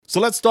So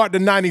let's start the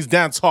 90s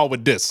dance hall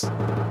with this. Now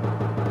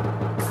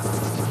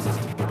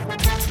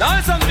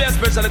it's something very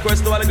special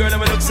request to all the girls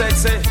that look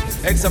sexy.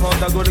 X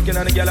amount of good looking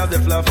and the girl have the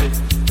fluffy.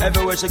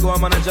 Everywhere she go,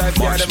 I'm on a drive,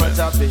 yeah, them a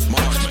tappy.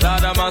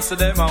 Lord, I'm on to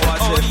them, I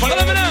watch it.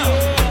 Follow me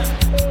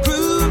now.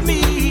 Groove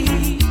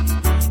me,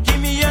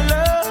 give me your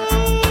love.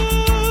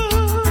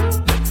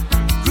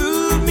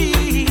 Groove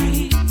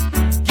me,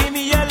 give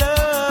me your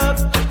love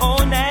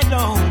all night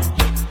long.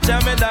 Show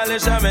me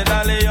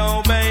dolly,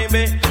 oh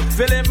baby.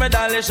 Feel it, me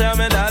dolly, show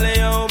me dolly,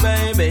 oh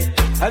baby.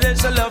 And then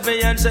she love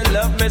me and she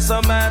love me so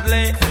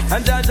madly.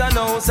 And Jaja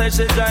knows say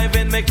she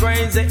driving me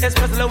crazy,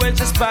 especially when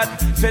she spot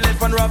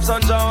Philip and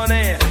Robson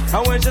Johnny.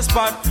 And when she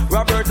spot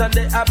Robert and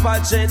the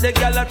Apache, the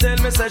girl tell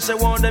me say she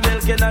want the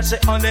milk in and she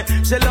honey.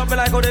 She love me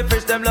like how the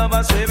fish them love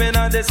her swimming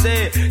on the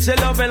sea. She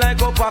love me like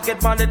how pocket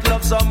bandit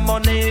love some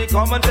money.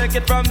 Come and take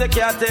it from the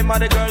cat team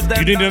and the girls them.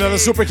 You need another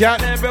super cat?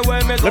 Let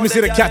me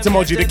see the cat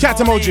emoji. The cat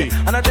emoji.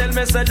 And I tell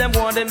me say them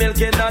want the milk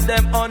in and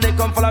them honey.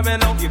 Come follow me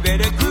now. You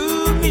better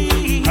groove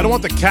me. I don't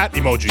want the cat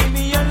emoji.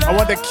 I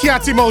want the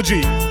cat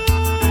emoji.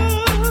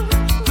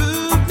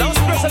 Now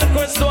special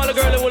request to all the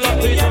girls who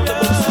love to eat on the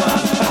books.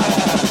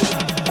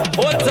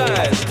 What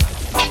time?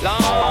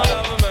 Lord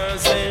of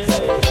mercy.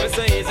 We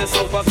say he's a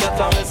super cat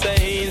and we say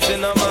he's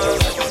in a man.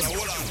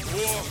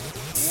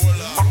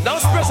 Now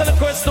special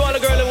request to all the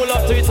girls who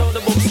love to eat on the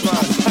books,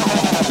 man.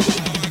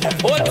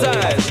 What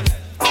time?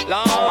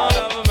 Lord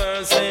of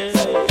mercy.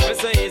 We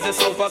say he's a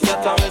super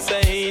cat and we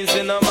say he's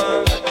in a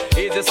man.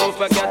 He's a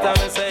super cat and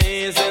we say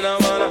he's in a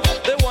man.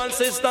 The one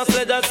sister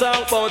said that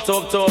talk about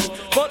talk.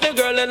 But the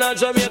girl in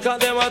Jamaica,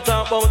 them a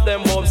talk about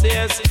them bobs.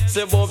 Yes,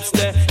 say bobs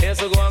there. Yes,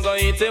 so go and go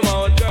eat him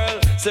out, girl.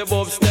 Say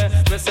bobs there.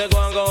 Me say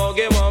go and go hug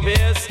him up.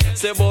 Yes,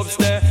 say bobs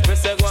there. Me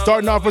say go.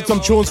 Starting off with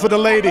some tunes for the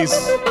ladies.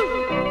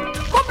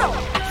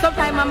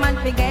 Sometimes a man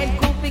forget,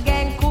 goof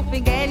again.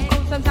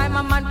 Sometimes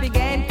a man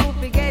forget,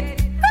 goof again.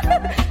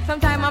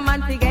 Sometimes a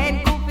man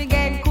forget, goof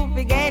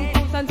again.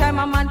 Sometimes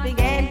a man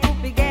forget,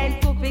 goof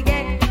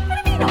again.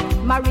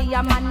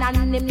 Maria man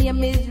and him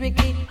name is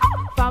Ricky.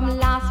 From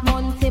last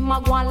month him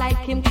a go on like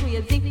him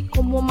crazy.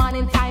 Come woman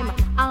in time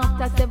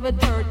after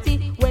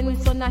 7:30 when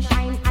sun a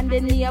shine and the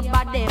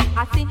neighbor them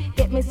I see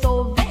get me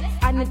so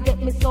vexed and it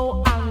get me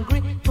so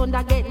angry.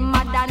 Thunder get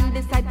mad and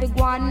decide to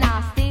go on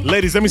nasty.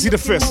 Ladies, let me see the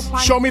fist.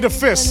 Show me the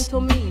fist.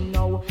 To me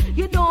now,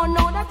 you don't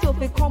know that you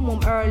fi come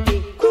home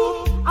early.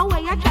 And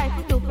when you try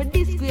to do for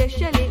disgrace,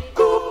 Shelly.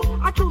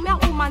 I told me a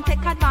woman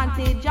take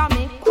advantage of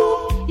me.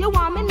 You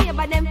want me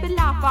neighbor them to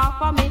laugh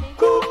off of me.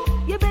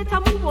 You better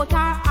move out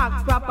and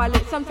act properly.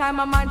 Sometime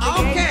a man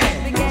begin.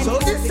 Okay, so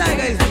this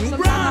tiger is new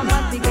brand.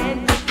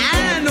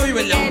 I know you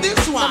will love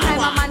this one.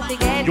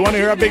 You want to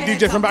hear a big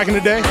DJ from back in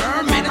the day?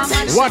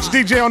 Watch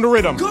DJ on the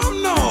rhythm.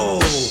 Come no.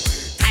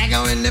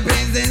 Tiger in the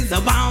presence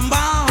of bam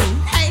bam.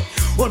 Hey,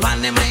 what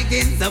on the mic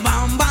it's a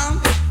bam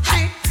bam.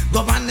 Hey, go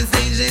on the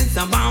stage it's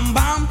a bam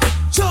bam.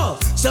 Sure,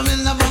 some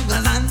in the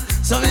bunkers and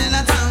some in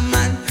the town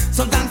man.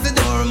 Sometimes the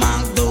door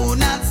man do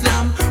not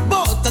slam.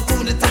 But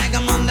to the tiger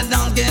man the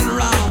dance get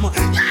rum.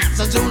 Yeah,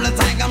 so to the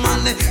tiger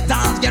man the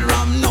dance get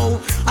rum. No,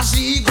 as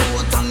she go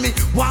on me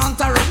want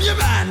a rum, you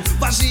man.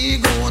 But she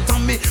go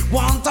on me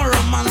want a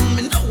rum and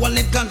me know a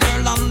little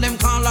girl on them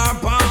call her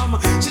palm.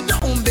 She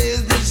don't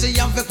business, she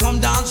have to come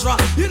dance right.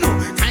 You know,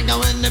 tiger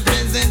in the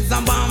presence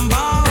and bam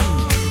bam.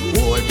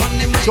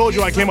 Told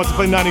you I came out to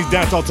play 90s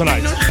dancehall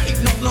tonight.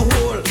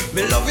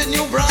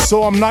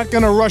 So I'm not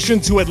gonna rush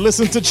into it.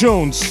 Listen to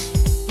tunes.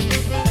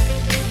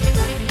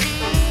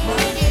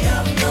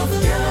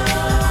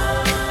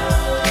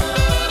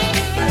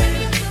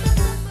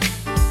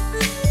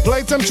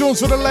 Play some tunes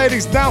for the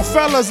ladies. Now,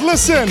 fellas,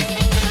 listen.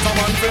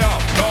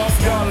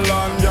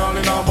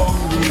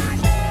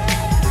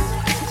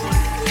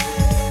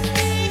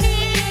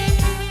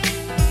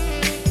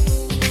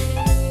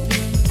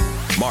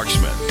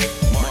 Marksman.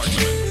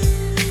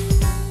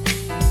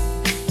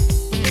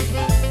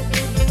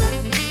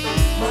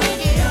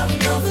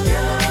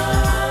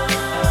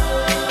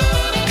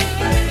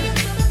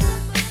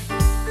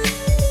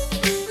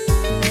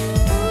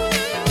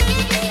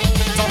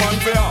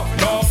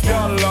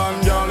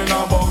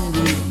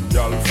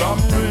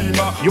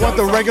 You want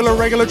the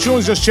regular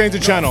tunes? Just change the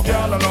channel.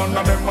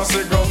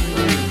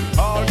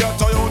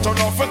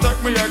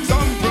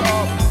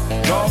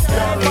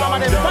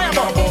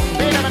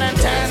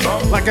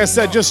 Like I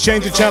said, just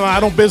change the channel. I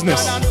don't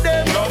business.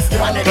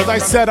 Because I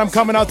said I'm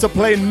coming out to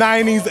play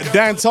 90s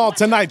dancehall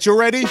tonight. You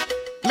ready?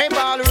 Me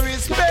all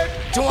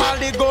respect to all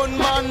the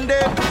gunman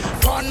them.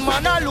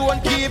 Gunman alone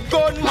keep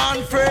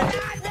gunman friend.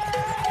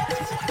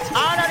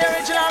 All of the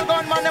original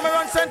gunman them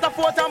run center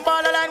fort and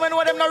ball the line when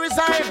them no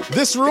resign.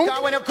 This room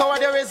when you cover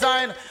they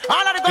resign.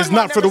 All of the is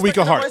not for the weak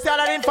of heart.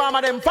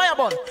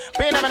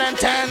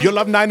 You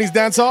love 90s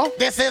dancehall?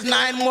 This is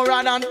 9 more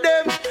than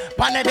them.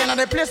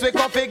 The place we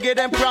coffee give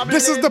them problems.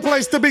 This is the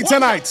place to be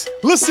tonight.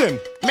 Listen.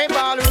 Me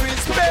all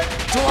respect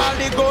to all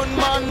the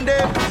gunman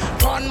them.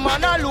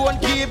 Gunman alone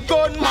keep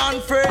gunman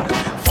friend.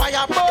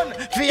 Fire burn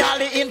for all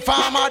the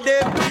informer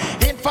them.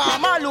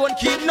 Informer alone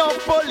keep no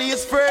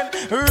police friend.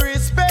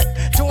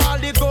 Respect to all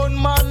the gun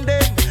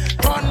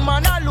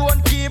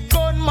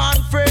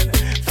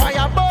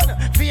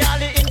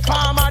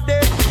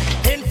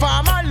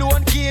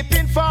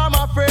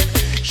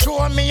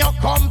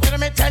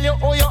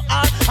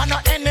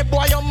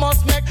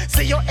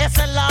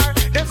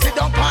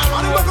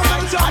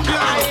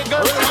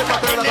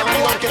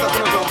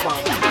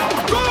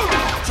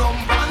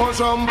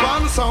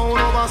sound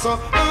over so.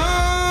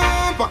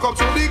 Back up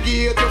to the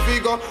gate, you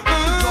figure.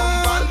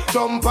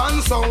 Jump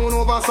and sound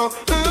over so.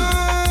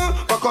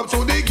 Back up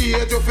to the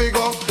gate, you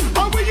figure.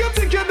 And when you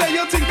think you're there,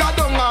 you think I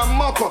don't have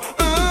muck.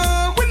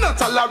 We not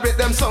tolerate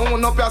them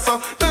sound up here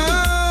so.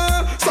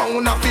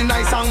 Sound up be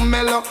nice and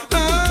mellow.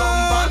 Jump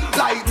and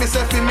like me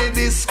say fi me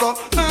disco.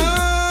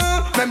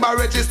 Remember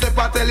Reggie step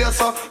I tell you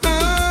so.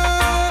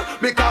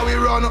 Because we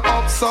run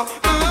up so.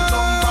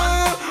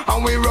 Jump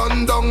and we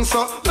run down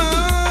so.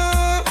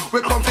 We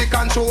come to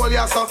control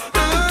ya so.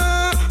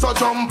 So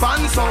jump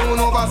and sound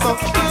over so.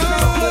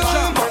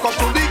 Back up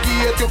to the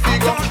gate you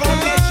figure.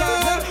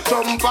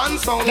 Jump and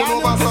sound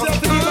over so.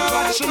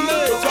 What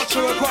she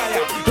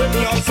require? The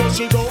girl says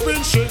she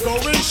going,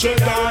 she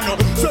gone.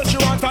 So she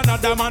want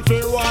another man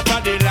to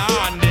water the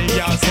land. The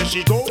girl says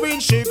she going,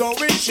 she gone.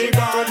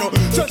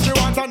 So she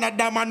want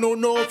another man who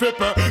know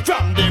flipper.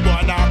 From the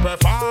boy now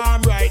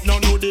perform right now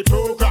know the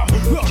program.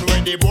 Run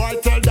when the boy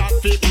tell that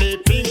fi play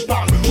ping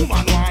pong.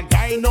 Woman want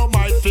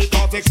dynamite fi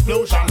cause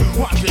explosion.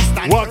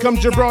 Welcome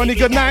Jabroni,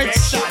 good night.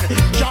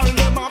 Y'all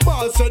them a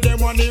ball so them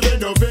want the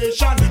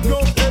renovation. No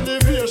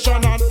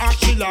elevation and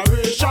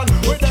acceleration.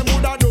 Where them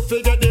woulda do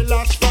fi get the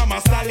lash from a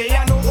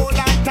stallion. No hold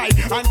on tight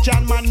and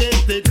can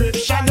manage the grip.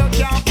 You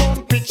can't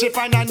pump it, she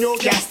find a new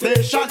gas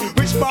station.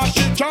 Which bar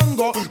she can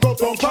go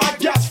pump her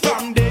gas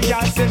from the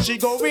gal. Say she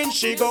going,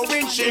 gone.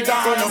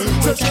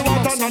 So she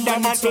want another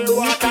man to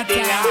water the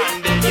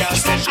land. The gal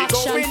say she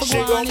going,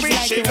 gone.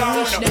 Say she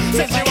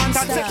want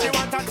a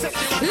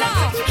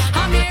Love,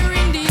 I'm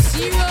hearing this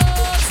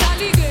serious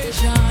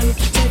allegation.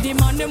 Say the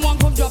man them want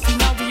come drop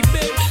in a we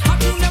bed. I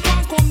tune them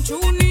want come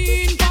tune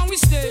in can we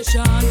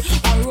station.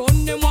 I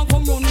run them want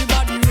come run with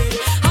body red.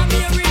 I'm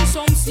hearing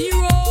some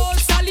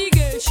serious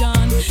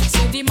allegation.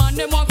 Say the man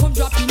them want come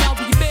drop in a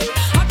we bed.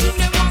 I tune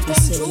them want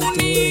come tune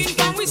in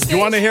can we station. You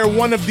want to hear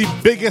one of the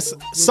biggest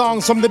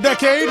songs from the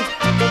decade?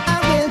 I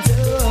will do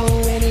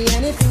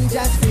anything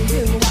just for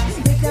you.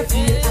 Make you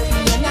feel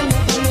happy and I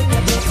never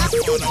make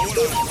you feel.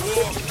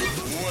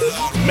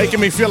 Making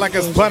me feel like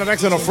it's Planet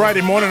X on a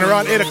Friday morning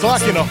around 8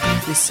 o'clock, you know.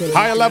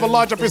 Higher level,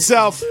 large up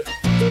yourself.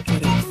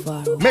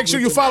 Make sure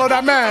you follow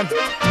that man.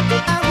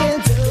 I will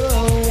do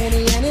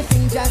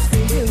anything just for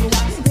you.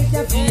 Make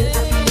you feel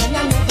happy and I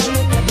never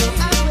make you feel.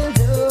 I will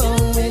do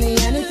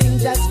anything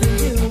just for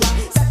you.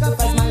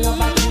 Sacrifice my love,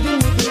 I give you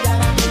that.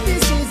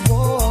 This is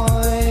boy.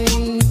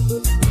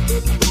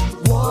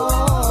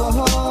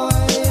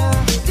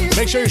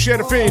 Make sure you share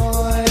the feed.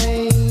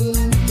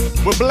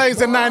 We're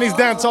blazing 90s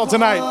dancehall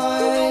tonight.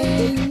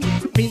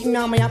 Beating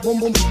on my boom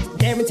boom,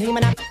 guarantee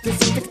man I to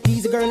see the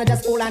keys, a girl and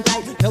just hold on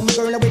tight. Tell me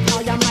girl with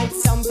all your might,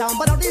 sometime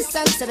but all this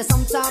sense,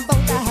 sometime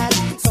about the head.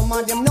 Some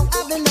of them know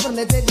I've been loving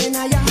the dead in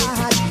your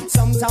heart.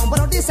 Sometime but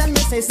all this and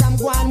me say some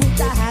go on with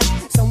the head.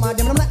 Some of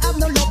them know I've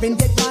no love in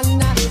dead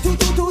man. Two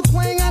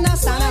twang and a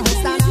sana,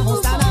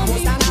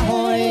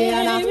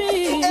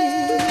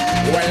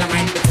 well I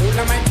might be cool,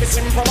 I might be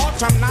simple,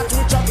 but I'm not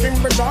too chucking,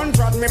 but don't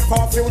drop me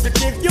for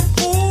fugitive, you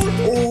fool.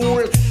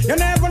 You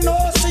never know,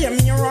 see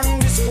me run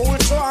the school,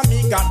 so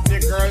me got the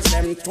girls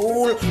them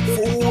fool.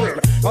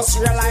 Must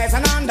realize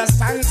and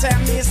understand, say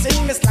me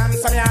sing this land,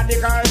 so me had the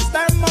girls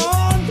them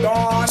on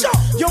done.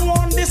 You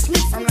want this me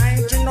from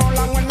 19 no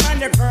long when man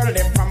the girl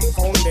they from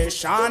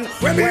foundation.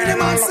 When me the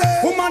man say,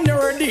 woman they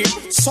ready,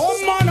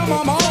 some man of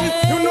my man,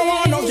 you know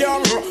I no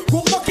girl,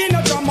 go back in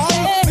a drama,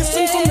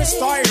 listen to me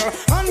style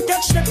and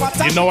catch the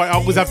pattern. You know I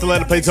always have to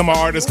let it play till my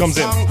artist comes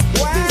in.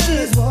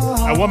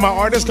 And when my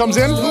artist comes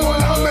in,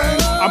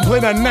 I'm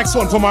playing that next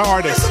one for my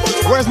artist.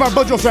 Where's my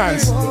Bujo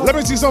fans? Let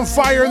me see some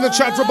fire in the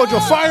chat for Bujo.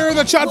 Fire in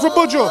the chat for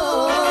Bujo.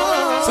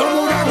 So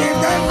I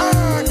give them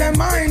heart, them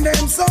mind,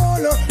 them soul,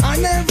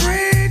 and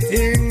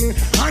everything,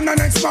 and an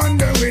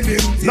expander with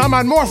him. Nah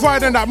man, more fire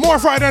than that, more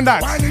fire than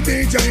that. While the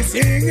DJ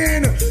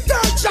singing,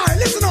 that child,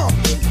 listen up.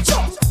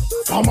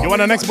 You want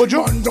the next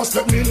Bujo?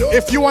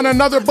 If you want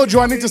another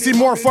Bujo, I need to see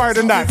more fire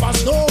than that.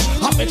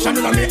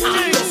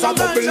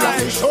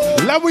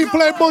 Let me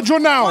play Bujo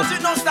now.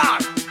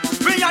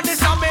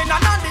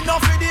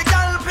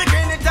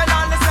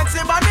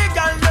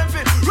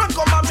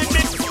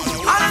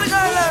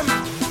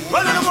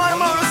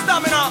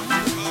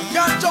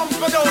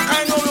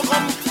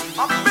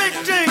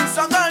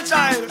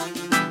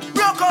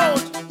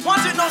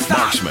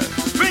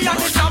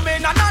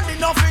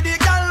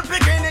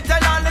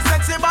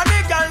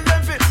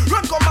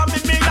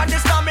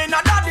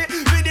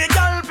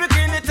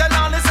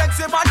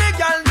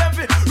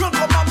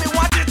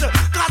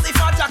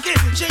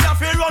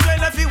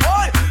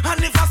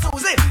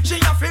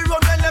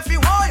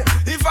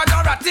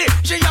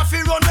 She have to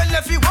run well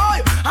if you boy,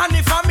 and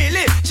the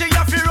family. She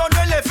have to run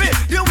well if it.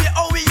 The way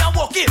how we are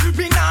walking,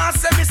 we not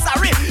say me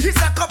sorry. It's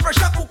a couple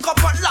shot, cook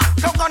up and lock,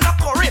 tongue and a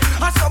curry.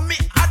 And so me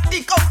at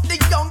the out the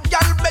young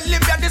girl belly,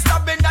 me the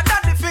stabbing the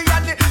daddy fi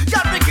and the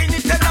girl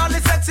bikini tell all the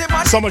sexy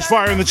man. So much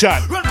fire in the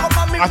chat.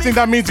 I think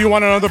that means you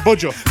want another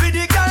Bujo.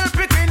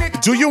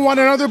 Do you want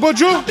another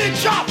Bujo?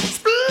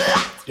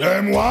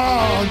 Them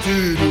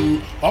wanted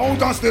you out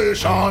of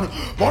station,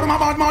 but my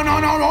bad man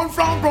on a run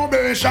from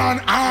probation.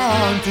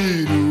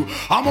 Wanted you,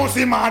 I must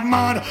see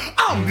madman.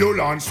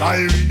 Ambulance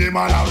siren, them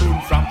all a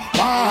run from.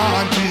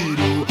 Wanted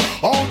you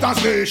out of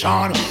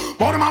station,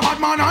 but my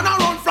bad man on a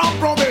run from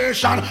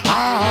probation.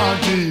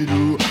 Wanted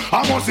you,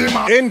 I must see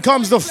madman. In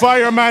comes the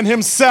fireman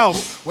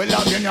himself. Well,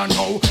 again, you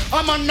know,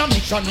 I'm on a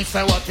mission. Me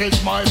say what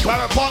is my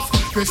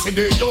purpose? We see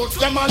the youths,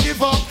 them a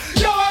give up.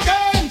 Yo again.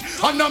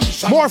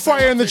 More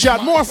fire in the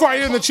chat, more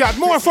fire in the chat,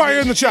 more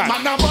fire in the chat.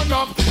 Man, I burn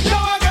up, yo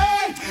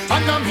again.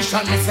 On a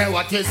mission, me say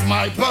what is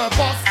my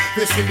purpose.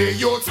 We see the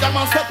youths, them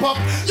a step up,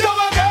 yo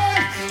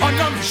again. On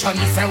a mission,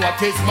 me say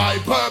what is my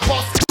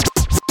purpose.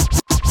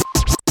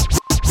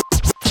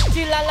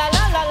 La la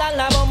la la la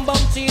la bum bum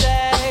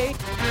chile.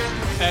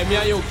 Me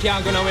and you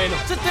can't go nowhere.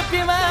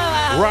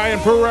 Ryan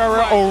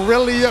Pereira,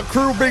 Aurelia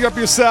Crew, big up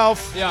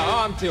yourself. Yeah,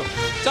 I'm too.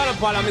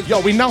 Yo,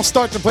 we now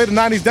start to play the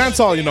 90s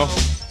dancehall, you know.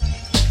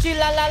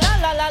 La la la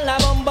la la la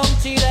bum bum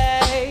chile.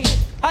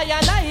 I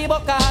and I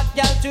book a hot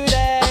girl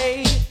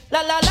today. La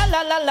la la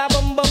la la la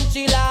bum bum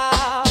chila.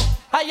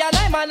 I and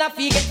I man a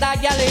get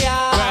that girl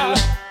here. Well,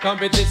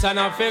 competition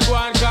a fake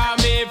one call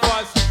me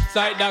first.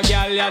 Side the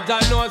girl ya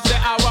don't know say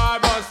a war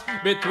bus.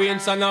 Between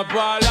Son of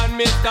Paul and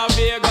Mr.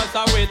 Vegas,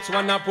 a which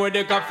one a pour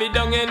the coffee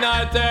down in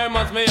her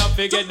thermos. Me have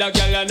to get the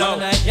girl you know.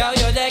 Yo,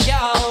 you the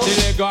girl. She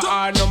they got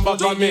her number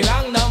for me.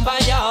 Wrong number,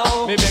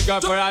 yo. Me beg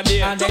her for a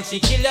date. And then she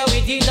kill you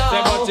with it now.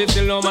 Say but she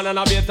still no man and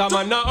a better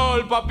man. No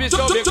old puppy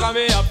so because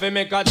me have to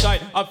make a try.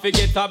 Have to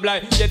get a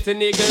blind, get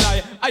an eagle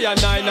eye. I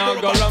and I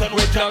now go lump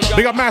with no guy.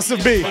 Big up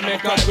Massive B.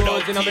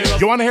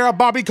 You want to hear a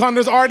Bobby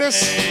Connor's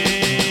artist?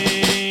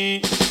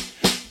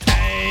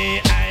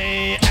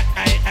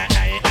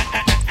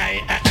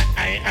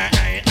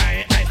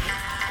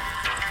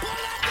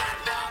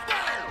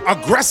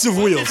 Aggressive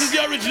Wheels. This is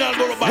the original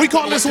we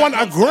call this one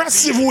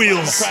Aggressive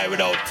Wheels. Cry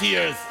without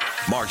tears.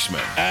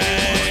 Marksman.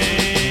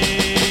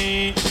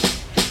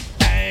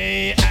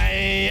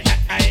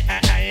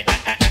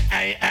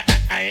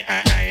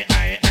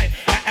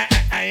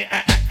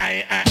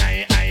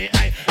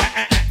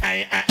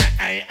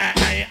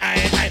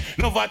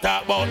 Never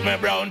talk about me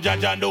brown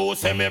judge and do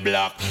say me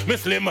black. Me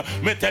slim,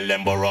 me tell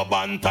them borrow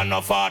band and no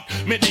fat.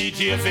 Me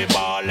DJ fi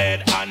ball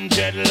head and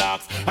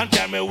dreadlocks. And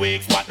carry me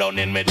wigs back down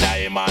in me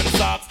diamond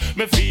socks.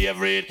 Me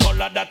favorite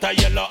color that a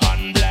yellow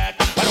and black.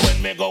 And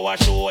when me go a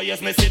show,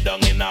 yes me sit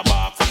down in a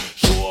box.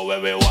 Show where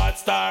we watch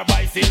star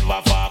by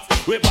Silver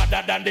Fox. We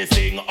better than this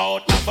thing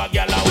out of a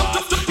gal a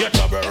walk. You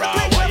trouble raw,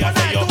 why you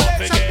say you got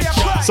to get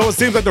shot? So it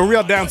seems like the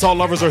real dancehall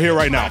lovers are here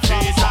right now.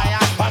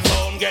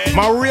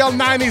 My real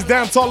 90s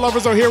dancehall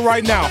lovers are here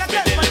right now.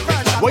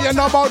 What you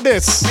know about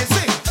this?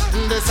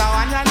 This a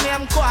one your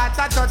name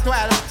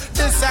 11:45.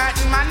 This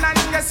certain man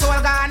and your soul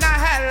gonna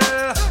hell.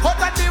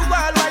 Out of the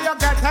world where you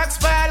get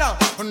expelled.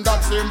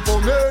 That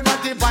simple me not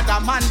the bad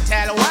man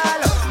tell.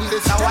 Well,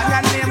 this a one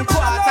your name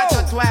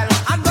 11:45.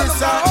 This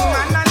certain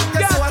man and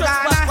your soul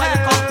gonna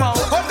hell.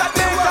 Out of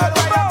the world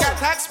where you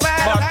get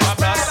expelled.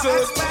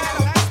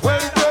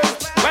 Well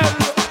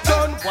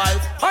done,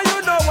 wife. And you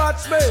know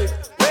what's me?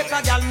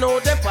 Know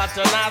the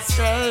pattern of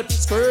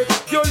skirt.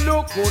 You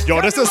look good.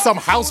 Yo, this is some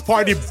house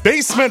party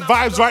basement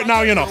vibes right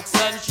now, you know.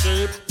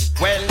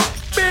 Well,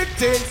 big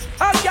things.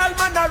 A girl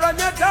man a run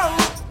you down.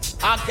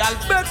 A girl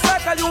makes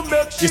like you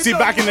make. You see,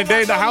 back in the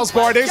day, the house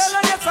parties,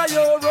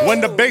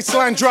 when the bass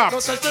line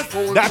dropped,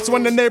 that's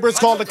when the neighbors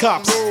called the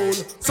cops.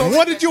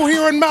 What did you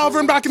hear in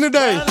Malvern back in the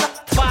day?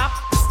 Pop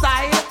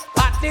style,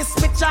 at this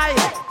me child.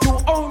 You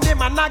only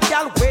man a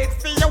girl wait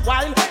for your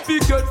while. Be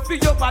good for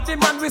your body,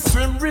 man. We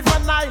swim River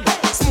Nile.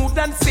 Smooth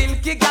and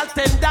silky, girl,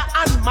 tender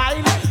and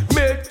mild.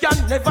 Milk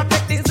can never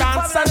take this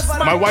dance and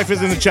smile. My wife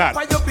is in the chat.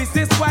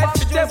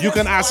 You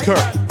can ask her.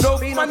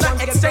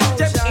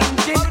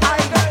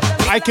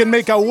 I can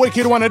make a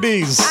wicked one of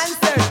these.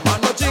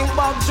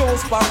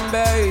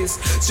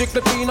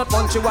 Strictly peanut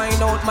punch, you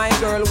wind out my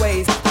girl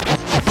waist.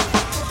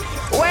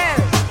 Well,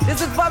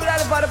 this is Bobby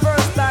Daddy for the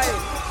first time.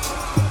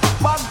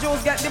 Bob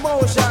Juice get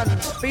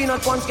demotion,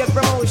 peanut punch get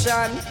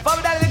promotion.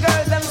 Bobby Daddy the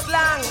girls them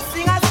slang,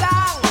 sing a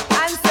song.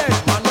 Answer,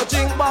 man no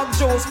drink Bob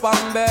Juice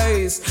from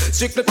base.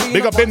 Strictly peanut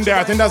big up in there,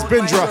 I think that's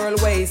Bindra.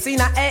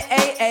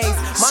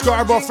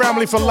 Scarborough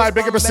family for life,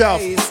 big up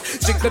yourself.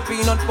 Strictly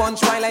peanut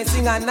punch while I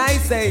sing a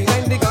nice say.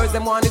 When the girls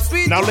them want it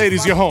sweet. Now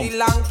ladies, you're home.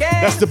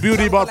 That's the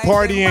beauty about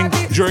partying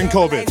during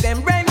COVID.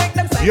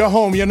 You're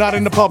home, you're not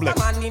in the public.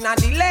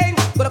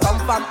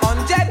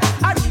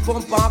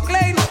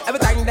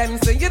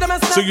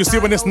 So you see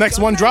when this next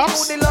one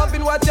drops?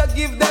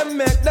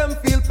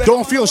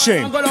 Don't feel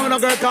shame.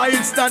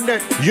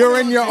 You're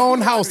in your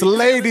own house.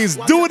 Ladies,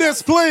 do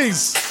this,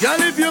 please.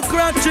 Y'all if your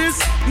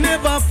crutches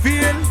never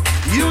feel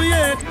you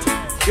yet.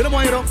 You know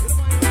what you know?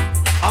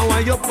 I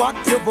want you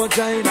back your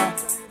vagina.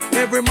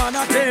 Every man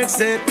that takes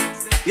it.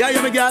 Yeah,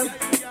 you me girl.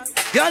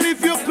 Y'all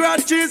if your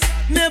crutches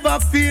never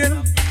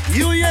feel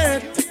you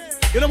yet.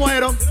 You know what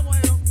you know?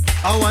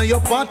 I want you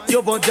back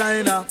your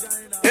vagina.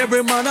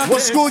 Every man that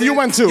what school you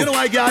went to? You know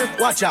why, girl?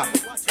 Watch out.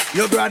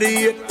 You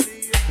graduate.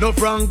 No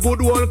from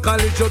good old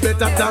college, you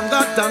better thank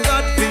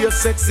God. For your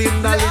sexy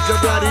knowledge, you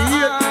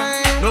graduate.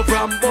 No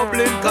from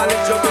bubbling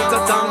college, you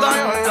better thank God.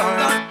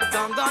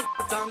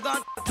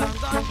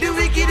 The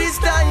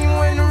wickedest time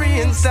when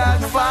rain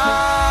start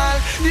fall,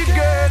 the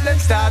girl them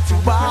start to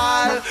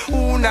ball.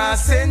 Who na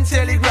send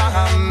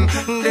telegram,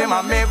 them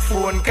a make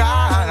phone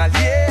call.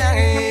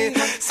 Yeah,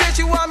 say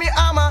she want me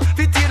hammer,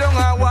 fit it on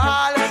a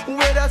wall.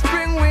 Whether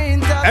spring,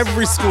 winter.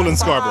 Every school in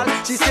Scarborough.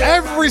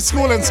 Every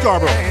school in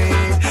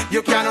Scarborough.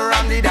 You can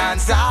run the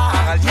dance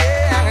hall.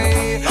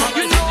 Yeah,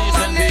 you know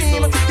my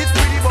name. It's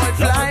Pretty Boy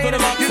Fly.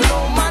 You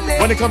know my name.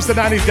 When it comes to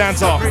 90s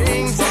dance hall,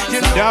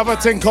 they have a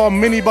thing called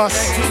minibus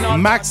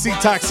maxi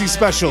taxi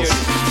specials.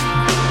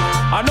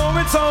 I know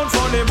it sounds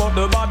funny, but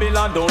the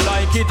Babylon don't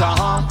like it.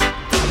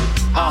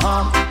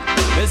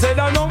 They said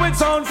I know it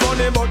sounds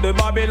funny, but the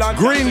Babylon.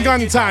 Green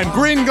gun time.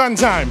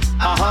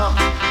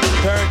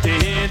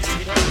 38,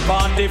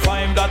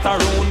 45, that a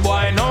rude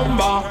boy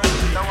number.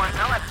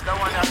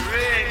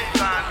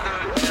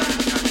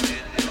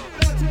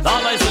 Now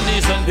listen,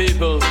 decent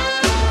people,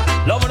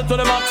 loving it to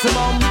the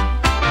maximum.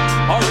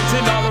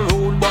 Original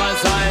rude boy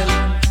style,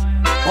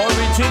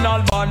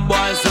 original bad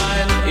boy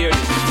style. Here.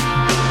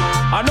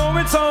 I know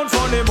it sounds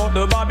funny, but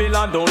the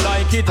Babylon don't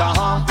like it.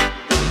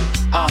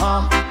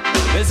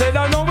 They said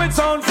I know it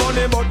sounds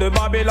funny, but the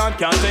Babylon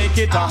can't take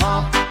it.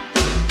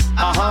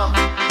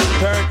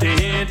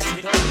 38,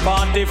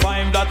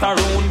 45, that a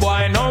rude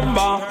boy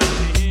number.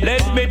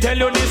 Let me tell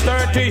you this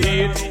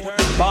 38,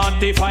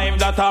 45,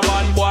 that a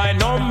bad boy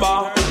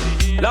number.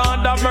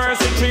 Lord of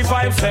Mercy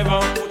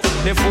 357.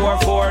 The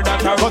 4-4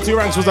 that are Cutty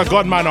Ranks was a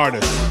Godman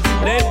artist.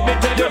 Let me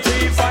tell you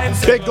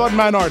 3-5. Big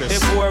Godman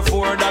artist. The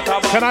 4-4 that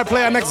are Can I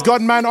play a next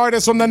Godman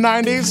artist from the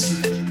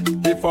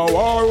 90s? If I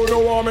war, you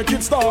don't want make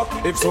it stop.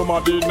 If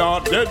somebody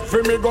not dead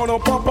for me, gonna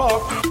pop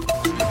up.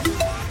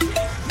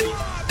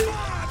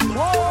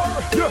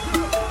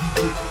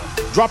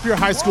 Drop your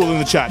high school in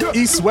the chat.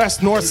 East,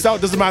 west, north,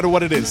 south, doesn't matter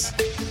what it is.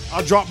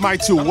 I'll drop my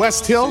two.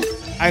 West Hill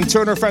and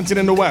Turner Fenton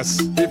in the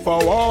west. If I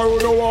war, you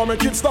don't want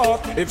make it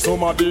stop. If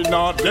somebody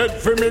not dead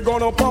for me,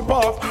 gonna pop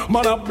off.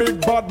 Man a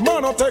big bad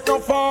man, I take a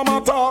farm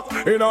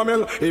attack. In a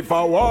mill, if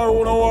I war,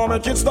 you don't want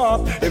make it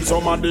stop. If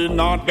somebody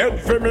not dead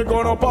for me,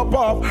 gonna pop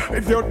off.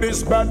 If you're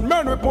this bad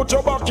man, we put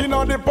you back in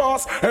the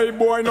past. Hey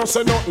boy, no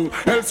say nothing.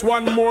 Else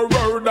one more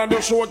word and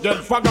your show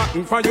get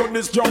forgotten. For you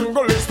this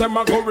jungle is them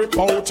a go rip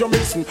out you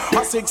missing.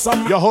 I sick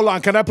some. Yo, hold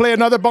on, can I play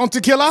another Bounty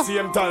Killer?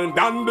 Same time,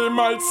 Dandy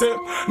might say,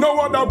 no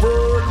other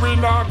word, we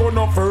not go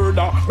no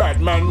further. Bad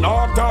man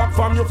not talk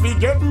from you fi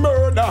get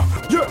murder.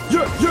 Yeah.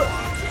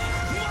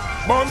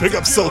 Pick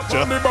up Soldier.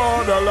 On the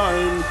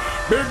borderline.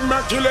 Big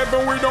Mac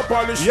 11 with no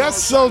polish.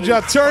 Yes,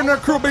 Soldier. Turner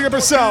crew, big up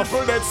yourself.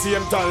 That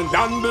same time,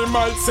 Dandy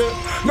might say,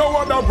 no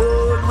other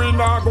word, we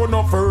not go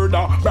no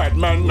further. Bad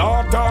man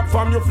not talk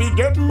from you fi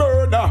get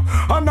murder.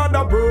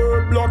 Another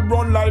bird, blood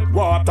run like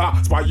water.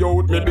 Spy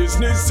out me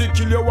business, see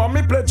kill you and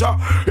me pleasure.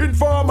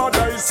 Informer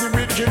dicey,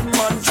 wicked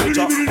man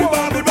treasure.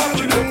 War the back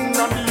in and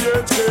the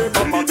HK.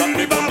 Mama got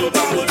me bubble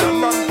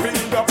and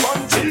finger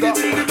punch.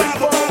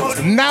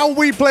 Now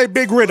we play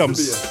big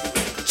rhythms.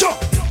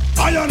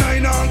 I and I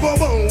now go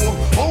bow.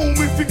 Oh,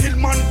 we fi kill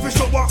man fi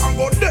shower and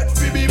go dead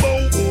fi be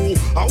bow.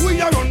 And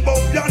we a run bow,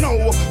 ya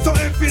know. So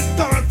if it's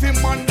time fi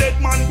man dead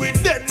man, we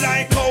dead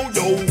like how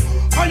yo.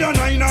 I and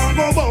I now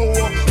go bow.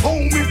 Oh,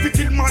 we fi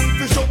kill man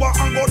fi shower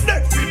and go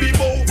dead fi be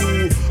bow.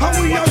 And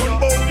we a run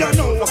bow, ya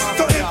know.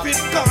 So if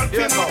it's time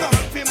fi man.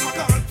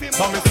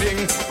 So me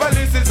sing, well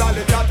this is all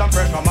the cat and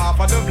fresh from half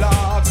of the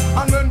block.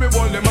 And when we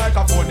hold the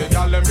microphone, the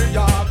gal them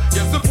react.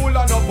 Yes, the full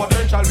and no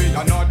potential, we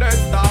are not dead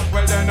stop.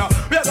 Well then,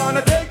 we are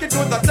gonna take it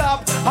to the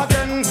top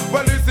again.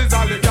 Well this is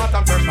all the cat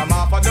and fresh from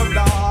half of the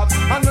block.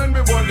 And when we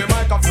hold the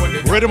microphone,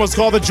 the rhythm was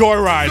called the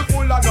Joyride. The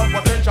full and no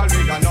potential,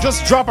 we are not.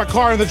 Just drop a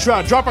car in the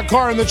chat. Drop a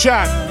car in the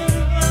chat.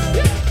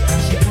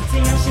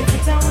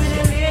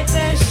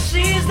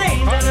 She's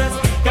dangerous.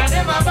 Got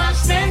them a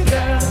bashman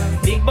girl.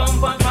 Big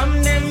bumper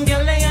from them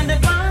girl and the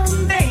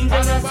bomb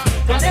dangerous.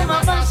 Got them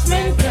a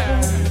bashman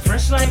girl.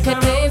 Fresh like a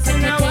rose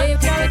and now I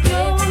can't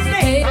close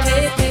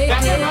dangerous.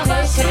 Got them a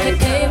bashman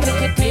girl.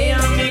 Me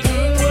and me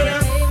girl would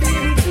have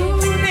been too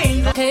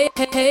dangerous.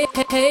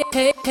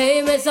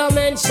 Hey, Mr.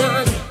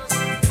 Mention.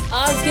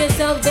 Ask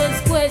yourself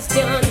this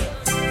question.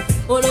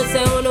 Wanna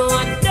say uno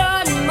a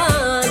done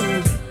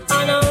man,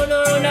 and I wanna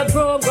run the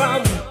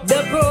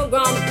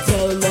program.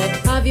 Tell me,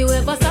 have you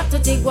ever stopped to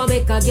think what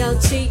make a girl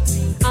cheat?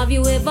 Have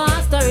you ever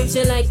asked her if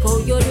she like how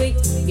you do it?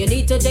 You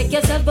need to check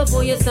yourself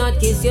before you start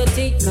kiss your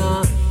teeth.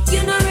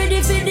 You're not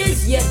ready for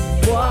this yet,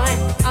 boy.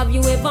 Have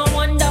you ever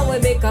wonder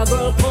what make a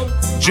girl come?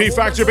 G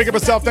Factor, big up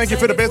yourself. Thank you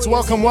for the bits.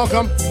 Welcome.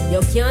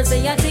 You can't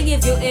say a thing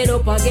if you end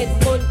up a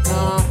get fun.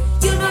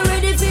 You're not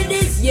ready for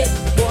this yet,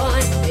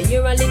 boy. And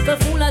you're a little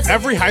fool.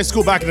 Every high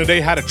school back in the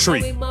day had a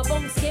tree.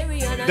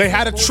 They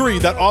had a tree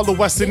that all the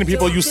West Indian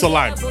people used to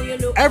line.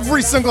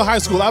 Every single high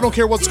school, I don't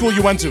care what school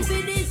you went to.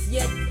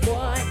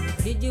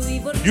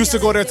 Used to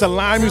go there to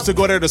lime, used to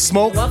go there to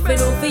smoke. But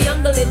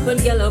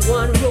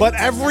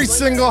every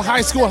single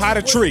high school had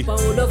a tree.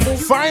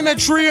 Find a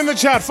tree in the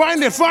chat.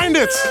 Find it.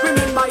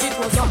 Remember it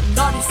was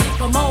under the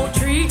sycamore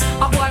tree.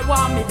 A boy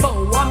want me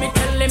bow, want me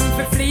tell him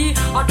to flee.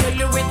 I tell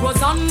you it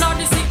was under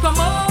the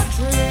sycamore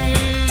tree.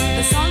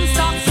 The sun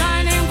stopped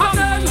shining for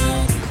them.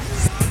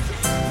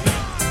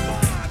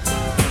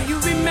 You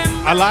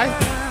remember? I lie?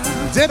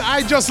 Did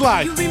I just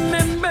lie? You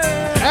remember?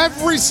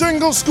 Every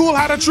single school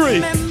had a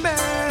tree.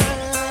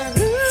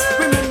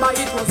 Remember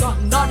it was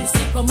under the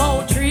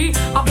sycamore tree.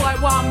 A boy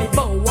want me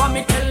bow, want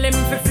me tell him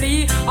to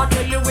flee. I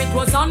tell you it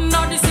was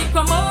under the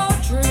sycamore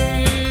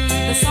tree.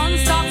 The sun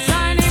stopped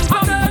shining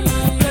for them.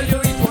 Tell you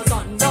it was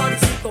under the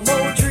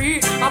sycamore tree.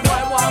 A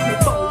boy want me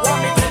bow,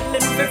 want me tell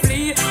him to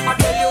flee. I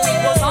tell you it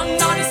was under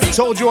the sycamore.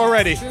 Told you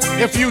already.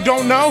 If you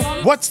don't know,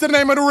 what's the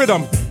name of the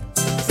rhythm?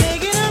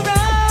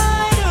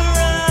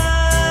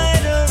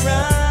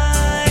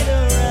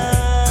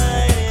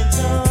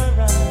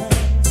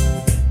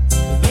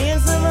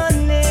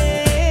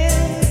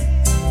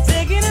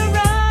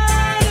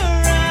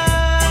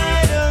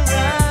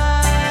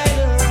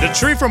 The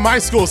tree from my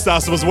school,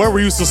 Stas, was where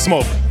we used to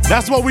smoke.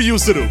 That's what we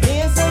used to do. Check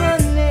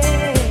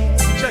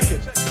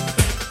it.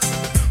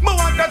 Me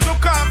want to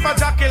look out for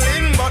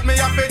Jacqueline, but me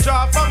have to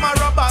draw for my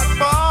robots,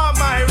 for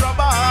my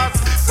robots.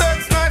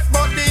 Sex nice,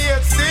 but the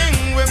hate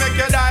sting. We make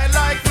you die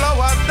like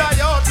flowers, die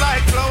out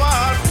like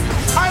flowers.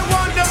 I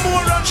want the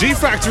more. G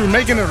Factory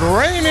making it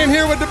rain in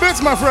here with the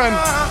bits, my friend.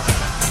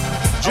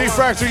 G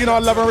Factory, you know I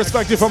love and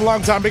respect you from a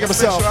long time. Big up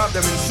yourself.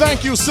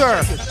 Thank you,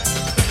 sir.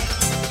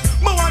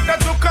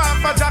 To call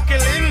for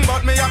Jacqueline,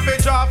 but me have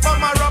to draw for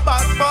my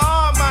robots,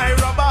 for my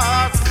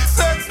robots.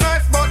 Sex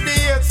nice, but the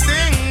hate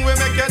sting. We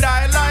make you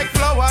die like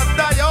flowers,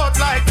 die out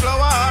like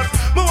flowers.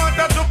 Me want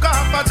to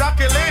call for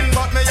Jacqueline,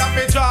 but me have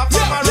to draw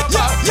for my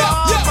robots, for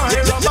my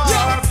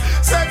robots.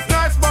 Sex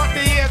nice, but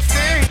the hate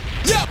sting.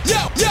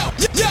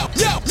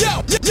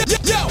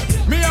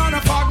 Me on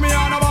a fuck, me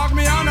on a walk,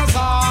 me on a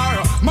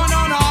star. Man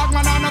on a hog,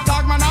 man on a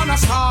tag, man on a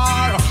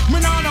star. Me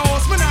on a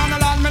house, me on a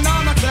land, me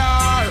on a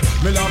car.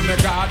 Me love me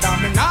God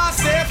and me not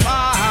stay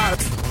far.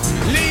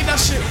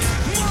 Leadership.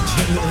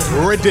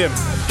 Rhythm.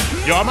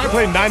 Yo, I might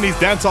play 90s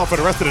dancehall for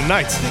the rest of the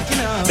night.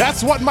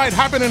 That's what might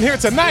happen in here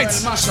tonight.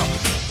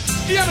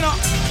 Yeah, me no.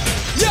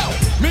 Yo,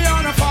 me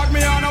on a fog,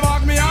 me on a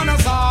walk, me on a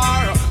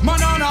star.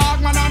 Man on a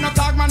hog, man on a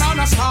tag, man on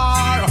a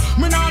star.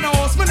 Me on a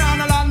house, me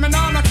on a land, me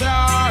on a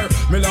car.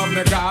 Me love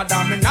me God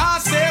and me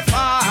not stay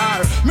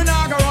far. Me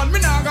not go run, me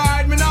not go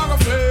hide, me not go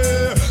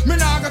flee. Me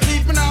not go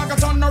thief, me not go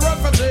turn no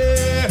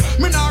refugee.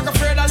 Me not go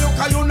afraid of you,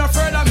 cause you not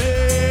afraid of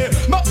me.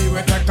 But me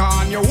will take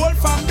on your whole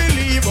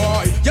family,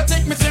 boy. You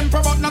think me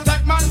simple, but not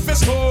take man for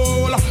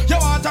school. You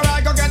want to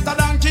ride, go get a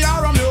donkey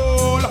or a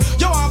mule.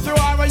 You want to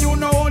ride where you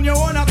know on your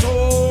own at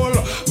all.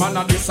 Man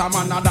a this, a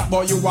man a that,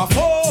 boy you a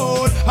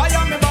fool. I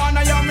am me born,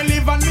 I am me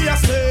live and me a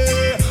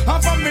stay.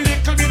 And from me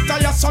little bit, I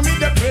just saw me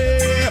the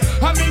pray.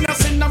 I mean no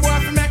sin, no boy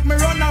to make me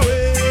run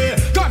away.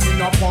 Cause me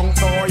no punk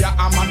boy, yeah,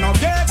 I'm a no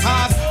get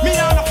pass. Me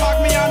on a fuck,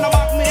 me on a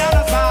back, me on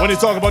a side. When you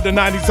talk about the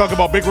 90s, talk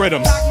about big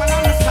rhythms.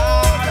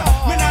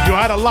 You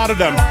had a lot of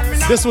them.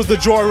 This was the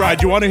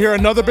Joyride. You want to hear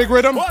another big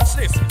rhythm? Watch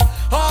this.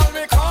 Call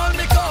me,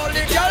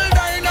 the girl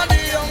dying and the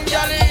young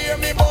girl hear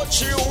me, but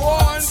she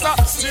wants to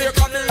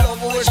take on the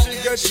love where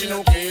she gets, she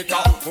no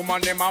cater.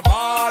 Woman, them a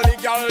ball, the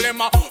girl,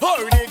 them a,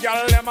 oh, the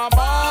girl, them a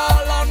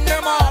ball, and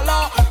them all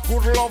a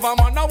good lover,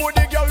 man, I would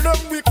the girl,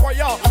 them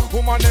require.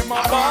 Woman, them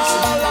a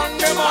ball,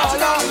 and them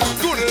all a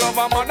good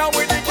lover, man, I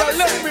would the girl,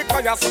 them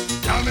require.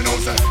 Tell me no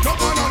say, no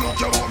man, no look,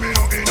 you want me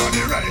no in on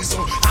the race.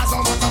 So, as a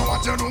matter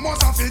what you do,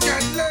 must have to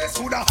get less.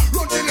 Coulda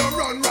run till you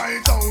run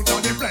right out of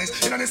the place.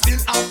 You know they still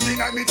have the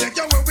night, me take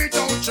you where we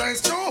don't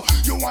trust you.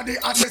 You are the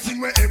hottest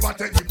thing wherever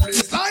take the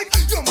place. Like,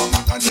 your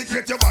mama can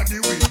secret your body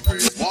with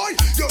grace. Boy,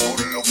 you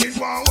good looking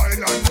one while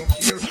and look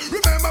here.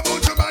 Remember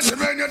about your body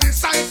when you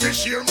decide to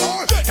share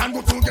more.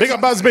 Big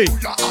up Buzz B.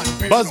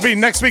 Buzz B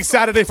next week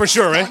Saturday for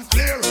sure, eh?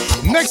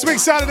 Next week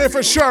Saturday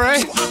for sure,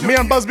 eh? Me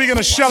and Buzz B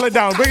gonna shell it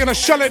down. We're gonna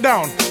shell it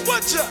down.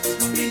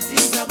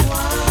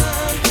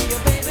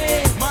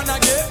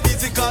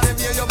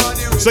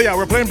 So yeah,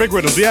 we're playing big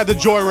rhythms. We had the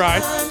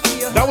Joyride.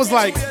 That was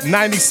like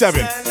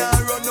 97.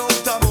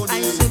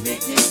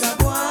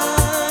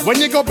 When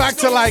you go back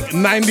to like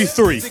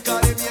 93,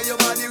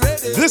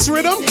 this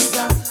rhythm,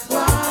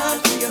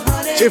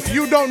 if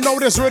you don't know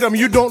this rhythm,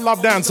 you don't love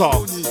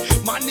dancehall.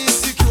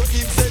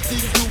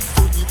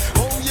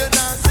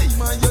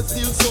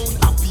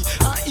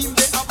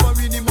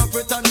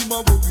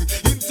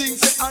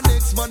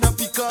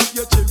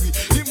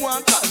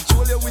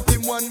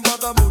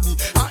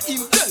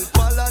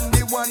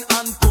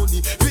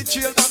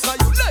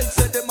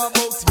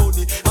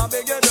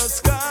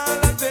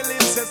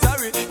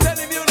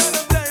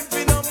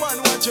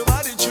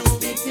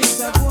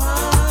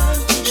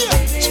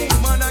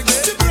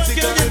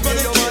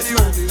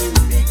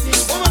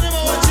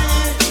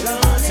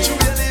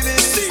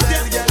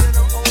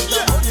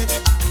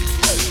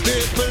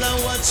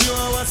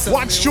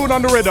 Watch tune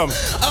on the rhythm.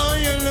 Oh,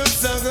 you look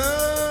so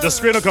good. The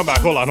screen will come back.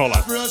 Hold on.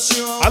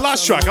 I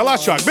lost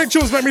track. Big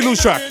tunes make me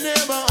lose track.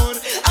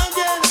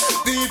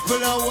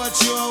 People are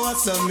watch you,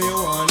 what's up me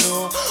want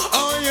know.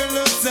 Oh, you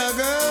look so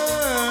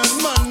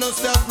good. Man, no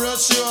stop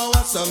rush you,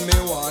 what's up me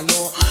want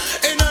know.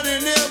 In the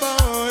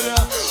neighborhood,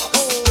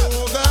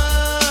 oh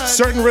God.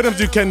 Certain rhythms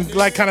you can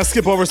like kind of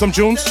skip over some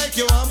tunes.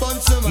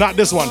 Not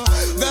this one.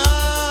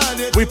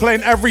 We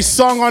playing every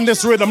song on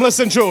this rhythm.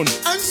 Listen, tune.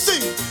 And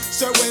sing.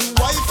 So when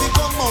wifey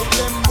come out,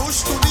 them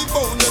bush to the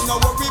bone. Them no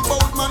worry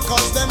about man,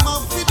 cause them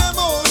have with them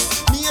own.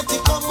 Me a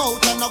come out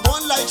and I go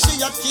on like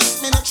she a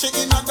kiss me neck, she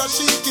in a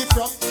she keep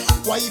rock.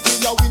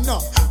 Wifey a winner,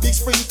 big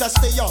sprinter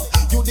stay on.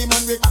 You the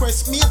man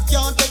request me,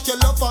 can't take your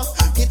lover.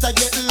 It a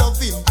get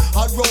loving,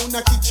 around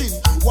the kitchen.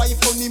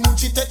 Wife on the moon,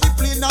 she take the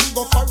plane and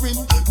go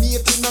foreign. Me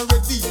it in a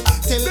ready,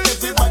 tell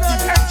everybody.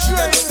 She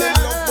a get the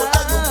love, but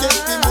I don't get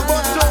the money.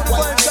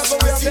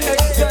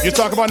 You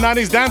talk about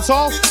 90s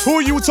dancehall? Who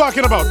are you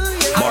talking about?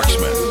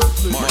 Marksman.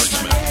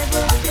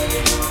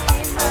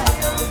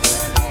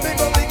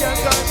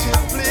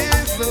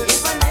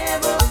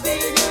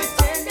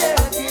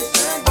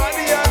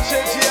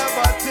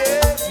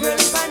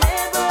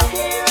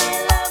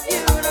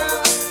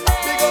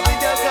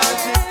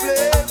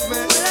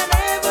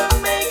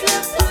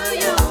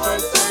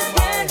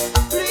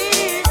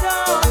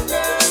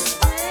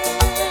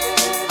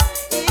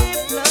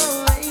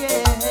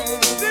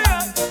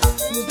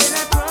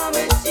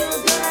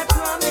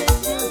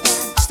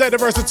 The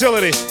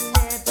versatility.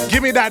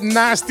 Give me that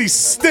nasty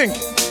stink.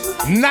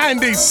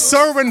 90s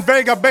Servant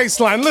Vega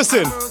bassline.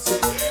 Listen.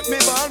 Me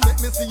ball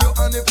make me see you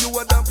and if you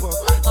a damper.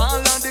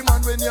 All on the man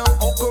when you're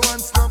uncle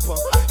and snapper.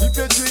 If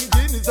you drink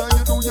Guinness and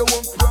you do your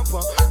work proper.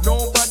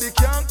 Nobody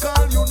can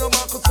call you no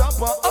Marcus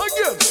Zappa.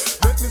 Again,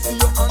 make me see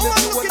you and if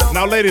you a damper.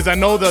 Now ladies, I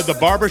know that the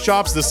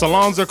barbershops, the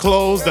salons are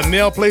closed, the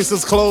nail place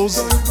is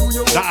closed,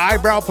 the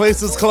eyebrow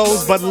place is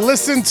closed, but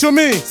listen to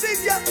me.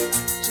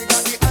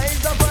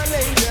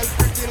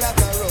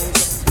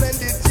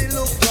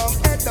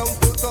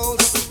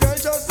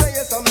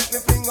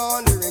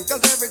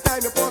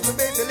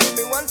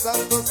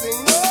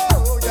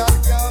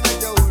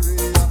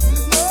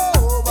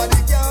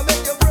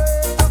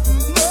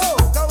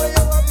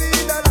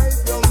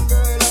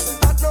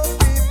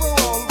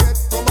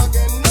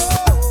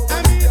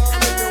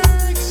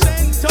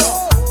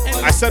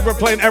 Said we're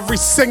playing every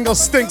single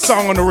stink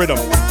song on the rhythm.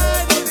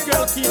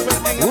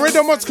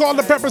 Rhythm what's called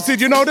the pepper seed.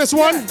 You know this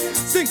one?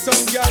 Sing some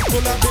girl full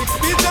of big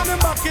speech and them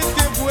bucket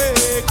tip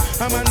wake.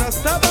 I'm a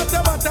stab at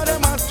the batter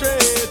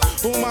demonstrate.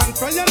 Woman,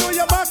 for you know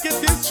your bucket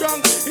is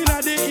strong.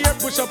 Inna the ear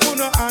push up on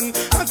her hand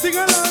and sing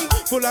along.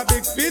 Full of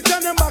big speech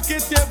and them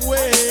bucket tip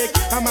wake.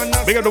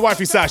 Big up the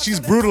wifey Sash. She's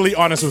brutally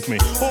honest with me.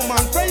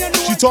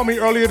 She told me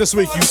earlier this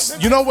week,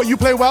 you know what you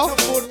play well?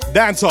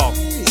 Dancehall.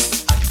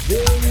 There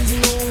is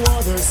no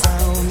other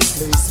sound,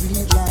 play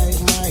sweet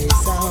like my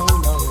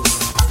sound.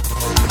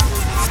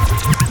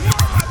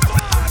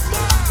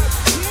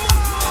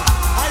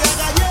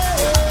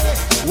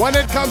 When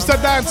it comes to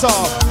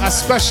dancehall,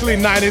 especially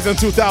 90s and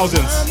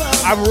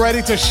 2000s, I'm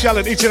ready to shell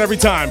it each and every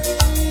time. There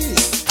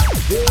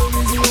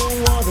is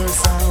no other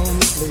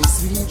sound, play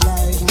sweet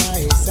like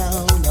my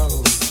sound.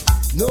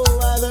 No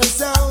other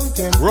sound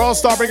can. Royal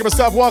Star, bring up a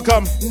step,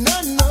 welcome.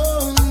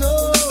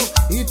 No,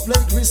 it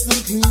play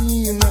crystal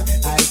clean.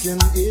 I can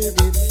hear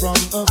it from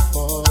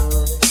afar.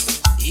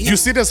 You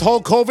see this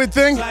whole COVID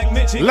thing?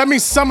 Let me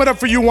sum it up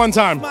for you one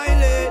time.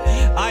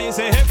 I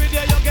say every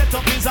day you get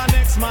up is our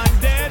next man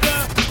dead.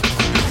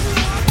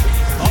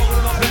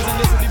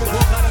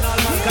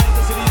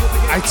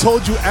 I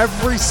told you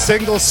every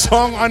single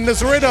song on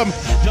this rhythm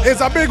is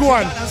a big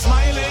one.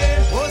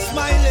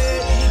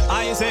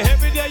 I say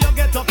every day you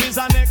get up is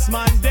our next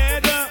man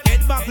dead.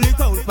 Head back, look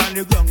out from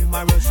the ground,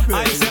 my rush.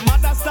 I say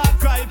mother start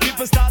crying,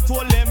 people start to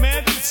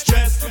limit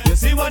stress. You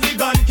see what the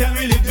gun can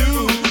really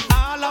do.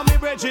 All of me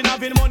brethren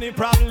having money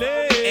problem.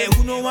 Hey,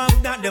 who know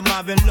I'm not them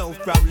having love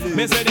problem.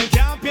 Me say they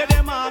can't pay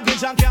them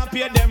mortgage and can't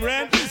pay them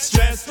rent.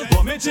 Stress,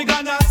 but me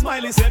chicken and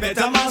smiley say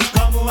better must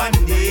come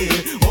one day.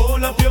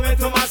 Hold up your way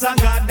to mass and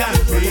God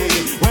and pray.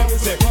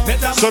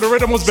 So the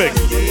rhythm was big.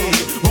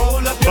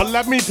 But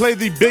let me play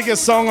the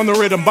biggest song on the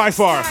rhythm by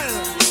far.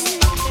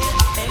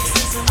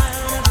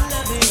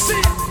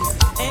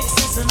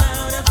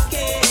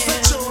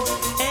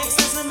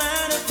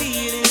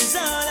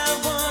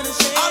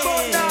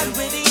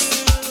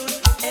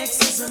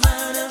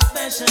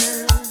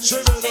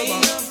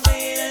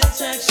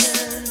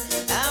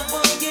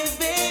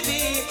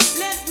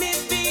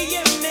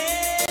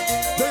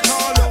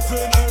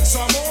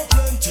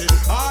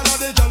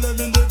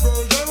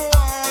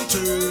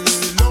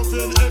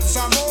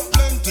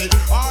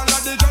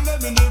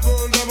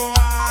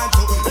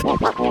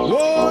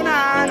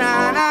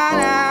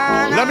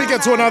 Let me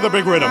get to another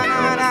big rhythm.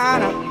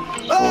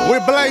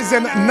 We're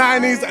blazing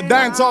 90s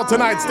dancehall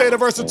tonight. State of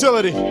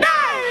versatility.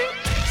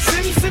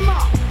 Sim Simma,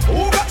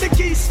 who got the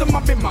keys to my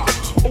bimmer?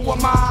 Who am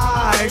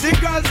I? The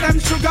girls them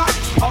sugar.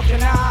 How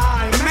can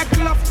I make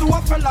love to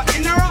a fella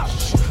in a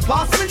rush?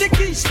 Pass me the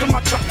keys to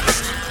my truck.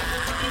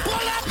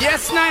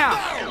 Yes,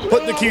 Naya.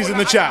 Put the keys in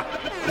the chat.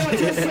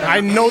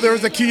 I know there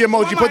is a key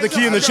emoji. Put the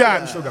key in the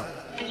chat.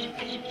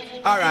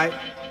 All right.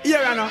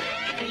 Here I know.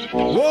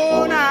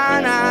 Oh, na,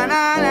 na,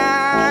 na,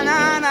 na,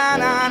 na, na,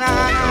 na, na,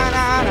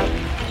 na, na.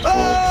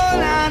 Oh,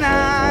 na, na,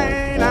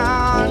 na,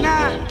 na.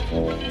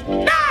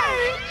 Hey!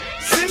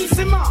 Sim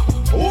Simma,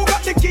 who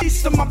got the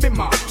keys to my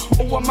bimmer?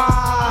 Who am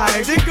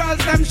I? The girls,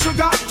 them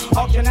sugar.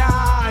 How can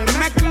I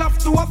make love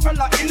to a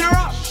fella in a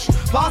rush?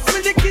 Pass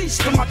me the keys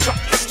to my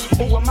trucks.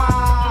 Who am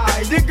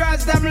I? The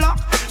girls, them lock.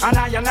 And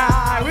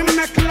I, we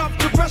make love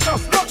to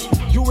precious. Look,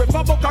 you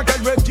ever buck a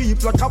girl red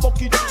deep like a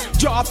bucket.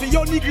 Draw for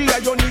your niggle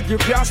like your niggle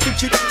can't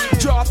stitch it.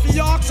 Draw for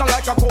your oxen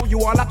like a cow, you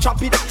wanna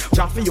chop it.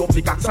 Draw for your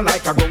pickaxe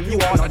like a gun, you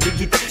wanna dig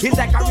it. It's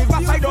like a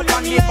riverside up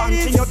on the bank,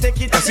 and you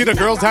take it. I see the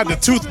girls had the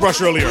toothbrush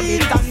earlier.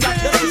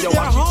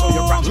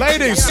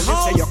 Ladies,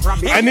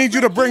 I need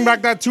you to bring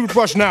back that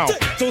toothbrush now.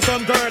 To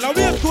some girl, I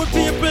wear good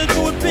people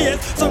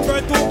toothpaste. Some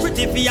girl too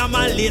pretty for your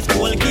man lace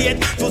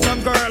Colgate. To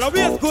some girl, I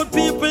wear good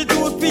people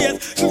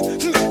toothpaste.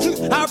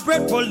 Her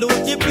bread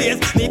pollute the place.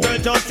 Me girl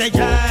just say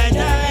jai,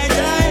 jai,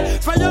 jai.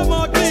 For your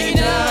mouth, jai,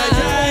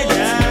 jai,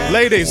 jai.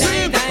 Ladies,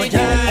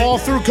 all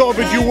through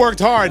COVID you worked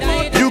hard.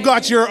 You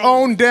got your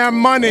own damn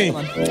money.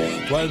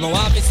 Well, my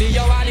want to see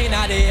you one in the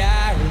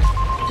air.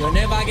 You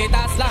never get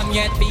a slam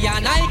yet, be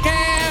an I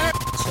care.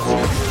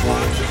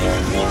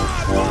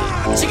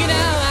 Check it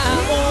out.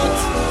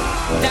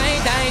 Die,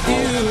 die, do.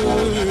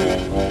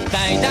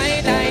 Die,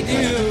 die, die,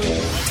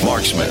 do.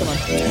 Marksman.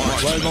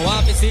 Well, my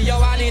want to see you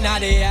one in the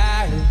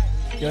air.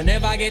 You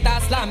never get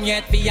a slam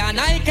yet, for your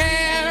I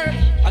care.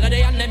 All of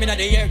the and them in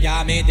the air,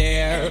 yeah, me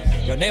there.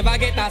 You never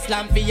get a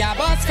slam for your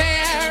bus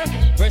fare.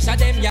 First of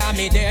them, yeah,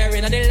 me there.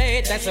 In the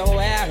latest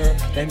wear.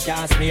 Them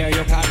can't smear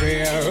your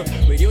career.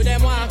 With you,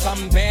 them want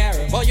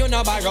compare. But you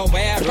know borrow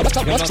where. You know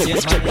see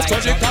man like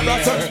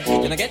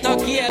Shakir. You don't get no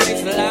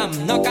careless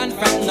lamb. No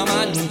confront no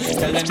man.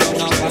 Tell them you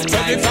know one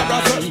night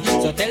man.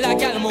 So tell a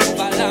girl move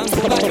along.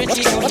 But when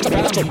she come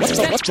from.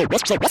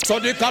 So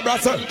the cabra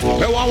said,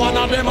 me want one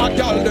of them a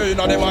girl, they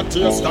know them a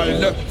tear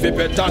style. Flip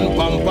it and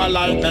pamper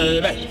like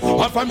baby.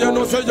 And from you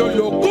know say you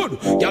look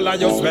good, girl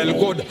and you smell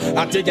good.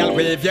 And the girl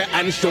wave your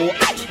hand show.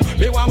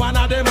 Me want one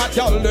of them a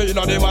girl, they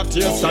know them a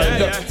tear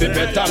style. Flip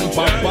it and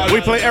pamper.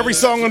 We play every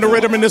song on the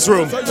rhythm in this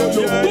room.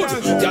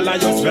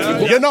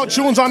 You know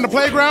tunes on the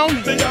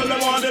playground? The girl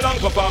them want the long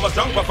performer,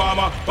 strong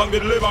performer. Bang the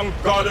living,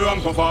 call the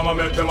wrong performer.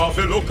 Make them off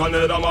the look and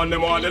the man.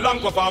 Them want the long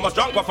performer,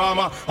 strong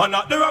performer. And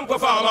not the wrong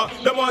performer.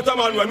 Them want a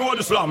man when know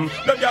the slam.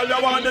 Them girl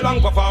they want the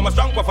long performer,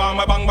 strong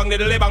performer. Bang bang the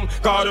living,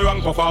 call the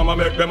wrong performer.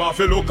 Make them off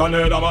the look and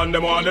the man.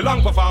 Them want the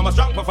long performer,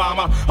 strong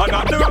performer. And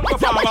not the wrong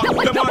performer. Them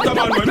want a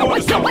man when know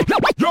the slam.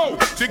 Yo,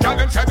 the girl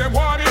them said them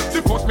want it.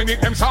 The first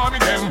minute them saw me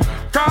them.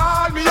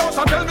 Call me out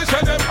and tell me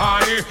say them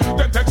honey.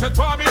 Them text it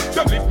for me.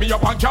 Them lift me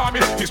up and call me.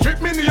 They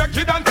strip me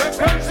naked and take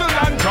pencil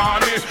and draw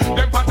me.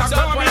 Them pattern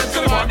call me.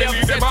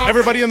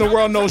 Everybody in the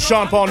world knows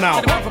Sean Paul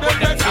now.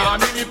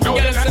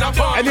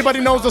 Anybody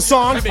knows the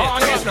song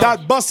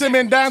that bust him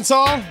in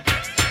dancehall?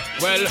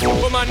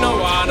 Well, woman no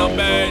wanna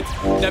bait.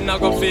 Them not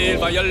go feel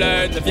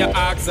violate. If you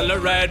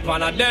accelerate,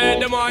 pan a day,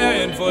 them more you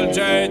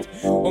infiltrate.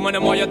 Woman,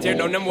 them more you tear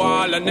down them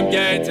wall and them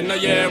gates. In the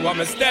year, what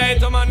mistake,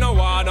 woman no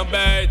wanna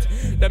bait.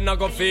 Them not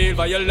go feel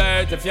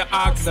violate. If you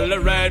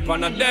accelerate,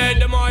 pan a day,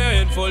 them more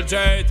you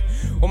infiltrate.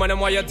 Woman, them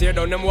why you tear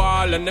down them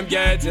wall and them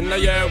gates in the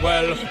year.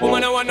 Well,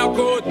 woman, I want no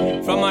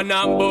good from a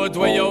knock boat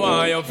where you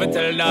want you for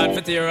tell that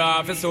for tear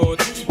off his suit.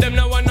 Them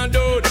no want no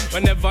dude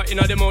whenever in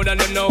the mood and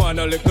them no want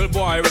no little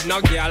boy with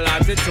no girl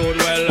attitude.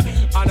 Well,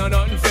 I know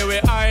nothing for we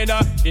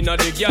either. You know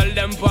the girl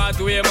them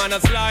pathway man a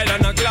slide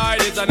and a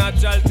glide. It's a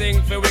natural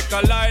thing for we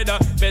collider.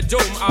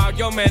 Bedroom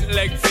argument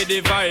leg for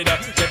divider.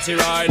 Get you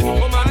right.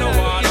 Woman, no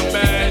want no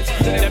bed.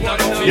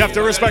 You have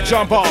to respect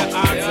Sean Paul.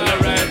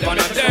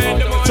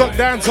 Took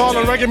dancehall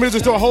and reggae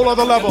music to a whole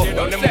other level.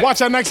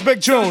 Watch our next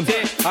big tune.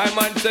 I'm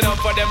answering up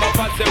for them a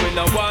pass. We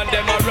no want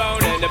them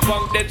around. And the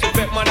punk they should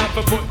man have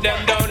to put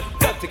them down.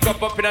 Got to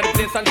cup up in the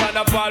place and try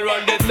to fall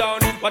run this down.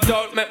 Watch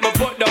out, make me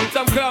put down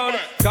some clown.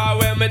 Cause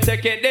when me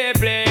take it, they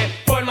play.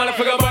 One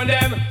motherfucker on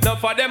them. Now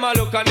for them I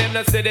look on them.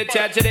 Now see the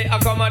church, they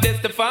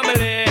accommodate the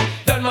family.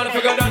 Done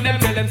motherfucker on them.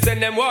 Tell them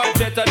send them watch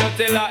it. I don't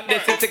tell like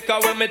this. It's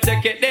cause when me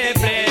take it, they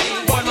play.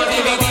 One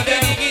motherfucker on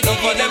them. Now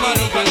for them I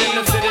look on them.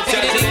 Now see the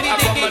church, they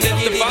accommodate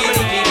the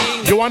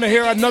family. You want to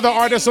hear another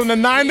artist from the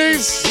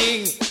 90s?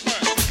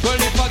 Well,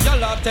 if a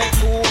girl take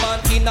two man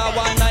in a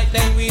one night,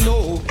 then we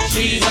know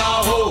she's a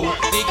hoe.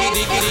 Diggy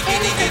diggy diggy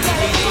diggy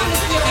diggy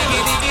diggy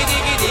diggy diggy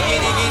diggy diggy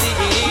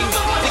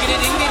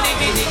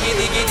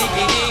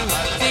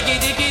diggy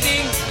diggy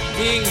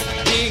ding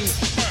ding.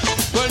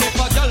 Well, if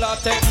a girl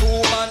take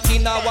two man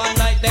in a one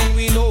night, then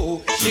we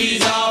know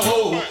she's a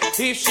hoe.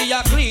 If she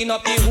a clean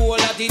up the whole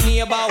of the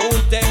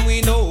neighborhood, then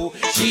we know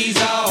she's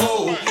a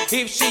hoe.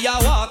 If she a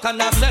walk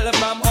and a sell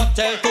from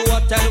hotel to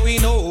hotel, we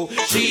know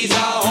she's a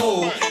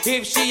hoe.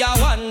 If she a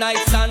one night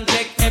stand,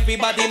 take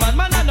everybody man,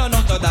 I know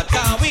not that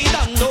can we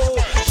don't know.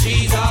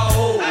 She's a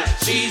hoe,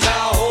 she's a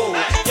hoe.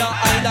 You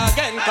hide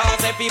again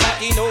cause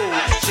everybody know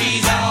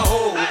she's a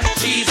hoe,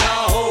 she's a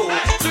hoe.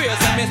 So you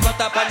see me spot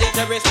up on the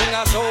terrace, swing a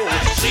a soul.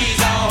 She's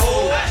a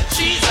hoe,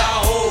 she's a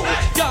hoe.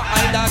 You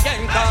hide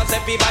again cause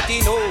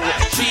everybody know.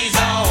 She's a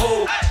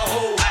hoe, a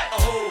hoe, a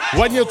hoe.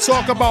 When you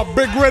talk about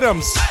big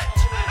rhythms.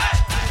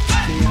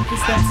 Day after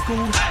start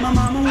school, my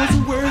mama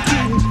wasn't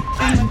working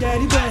and my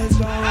daddy was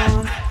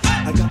gone.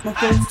 I got my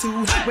folks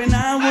too when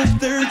I was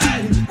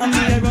 13.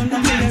 I run the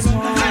place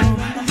on.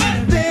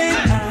 Then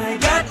I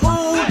got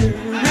older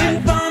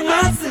and found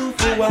myself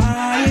a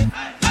wife,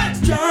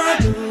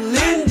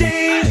 struggling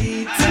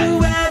daily to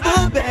have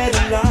a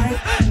better life.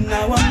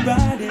 Now I'm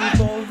riding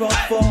for a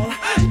fall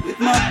with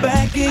my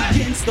back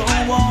against the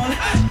wall.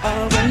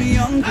 When me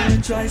young,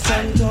 gonna try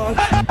some talk.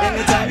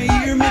 Anytime you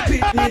hear me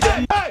pick me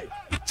them. Hey,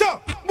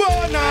 jump! Bo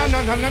na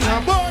na na na na,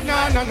 bo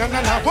na na na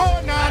na na, bo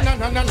na na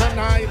na na na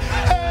na.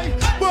 Hey,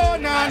 bo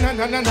na na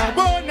na na na,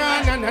 bo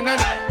na na na na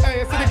na.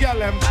 Hey, see the girl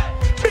them.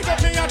 Pick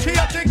up me and she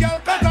a the girl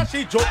cause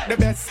she joke the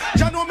best.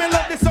 You know me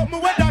love this something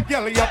where that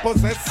girl you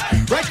possess.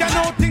 Right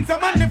now things are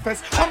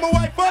manifest. I'm a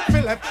wife of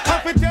Philip. I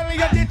fi tell you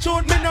the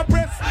truth, me no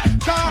press.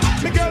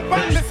 Cause me girl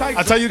from the side.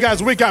 I tell you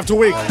guys week after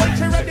week.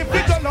 She ready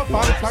fi turn up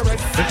and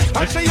caress.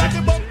 And she had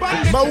the bump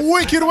and the but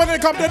wicked when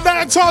it come to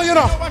dancehall, you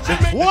know.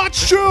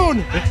 Watch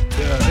tune.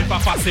 If I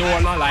pass it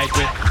one, I like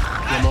it.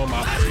 Your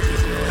mama.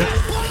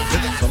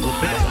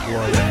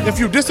 If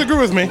you disagree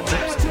with me,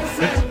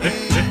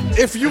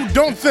 if you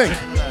don't think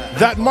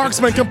that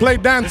Marksman can play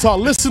dancehall,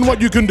 listen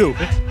what you can do.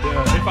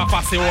 If I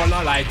pass it one,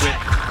 I like it.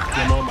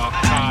 Your mama.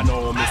 Ah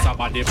no, Mr.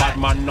 Body, bad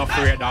man no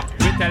afraid of.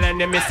 We telling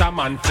him Mr.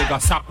 Man figure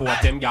support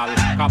him, gal.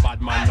 Cause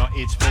bad man no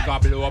itch figure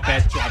blow up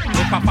head trap.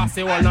 If I pass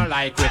it one, I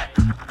like it.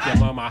 Your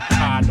mama.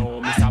 Ah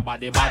no, Mr.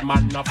 Body, bad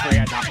man no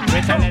afraid of.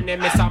 We telling him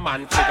Mr.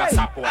 Man figure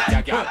support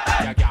your gal,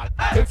 your gal.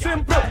 It's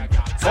simple.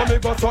 So me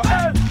go to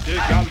hell. The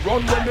girl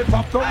run when me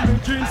pop down me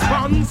jeans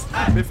pants.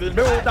 Me feel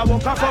me out, I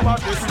walk a cover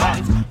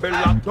distance. Me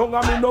lock down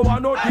and me no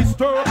want no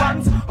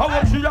disturbance. I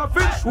want she a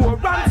fish who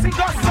runs it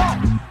just up.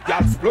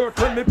 Girl splurt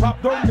when me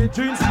pop down me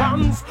jeans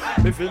pants.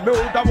 Me feel me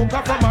out, I walk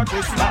a cover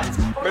distance.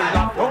 Me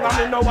lock down and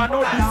me no want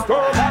no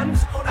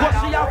disturbance. What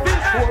she a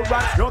fish who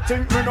runs? You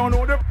think me no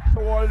know the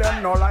all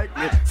them no like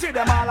me. See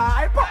them all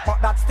I pop,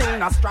 but that still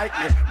not strike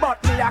me.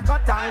 But me a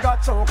cut and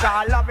got choke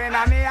all loving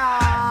a me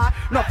heart.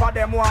 No for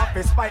them want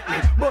to spite me.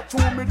 But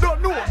to me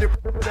don't know the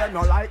people them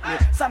no like me.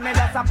 So me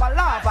that's up a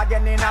laugh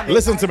again in a me.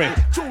 Listen to me.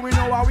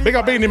 Big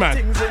up Beanie Man.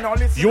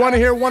 You want to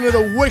hear one of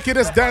the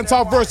wickedest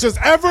dancehall verses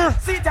ever?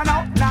 See them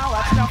now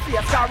watch no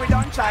face. Cause we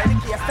don't try the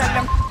case. Tell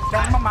them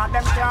mama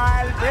them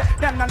can't help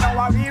it. Them no know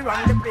how we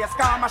run the place.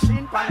 Car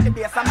machine pan the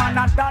base. A man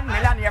a done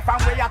millionaire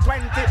from way at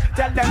 20.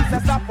 Tell them to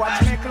stop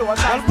watch me close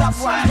and stop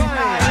watch me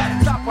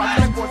style. Stop watch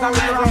me pose and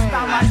we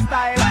rasta my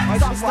style.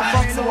 Stop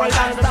watch me know and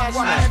stop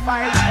watch me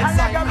file. And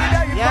like a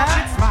video you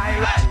fucking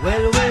smile.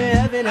 Well, we're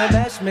having a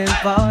bashment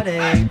party.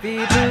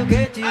 People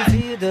get to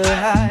feel the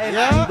hype.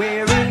 Yeah.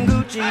 Wearing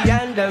Gucci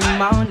and the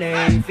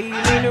money.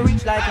 Feeling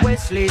rich like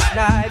Wesley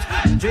Snipes.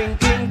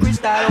 Drinking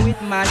crystal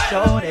with my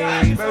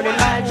shorty. Burning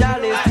my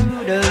jollies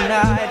through the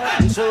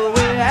night. So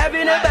we're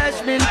having a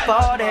bashment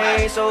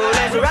party. So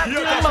let's rock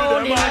till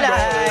morning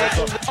light.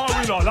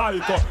 We no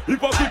like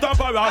hypocrite and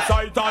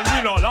parasite and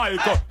we no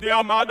like they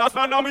are mad as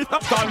man and we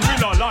stop and we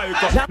no like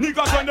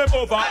niggas when them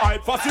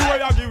overhype fussy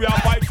way I give you a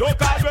fight so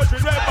call we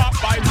should never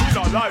fight we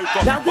no like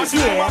but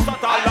you must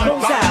not like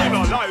we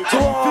no like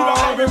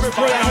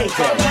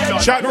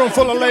Chat room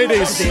full of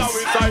ladies.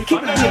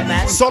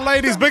 So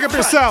ladies, big up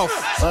yourself.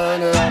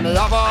 When me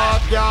have a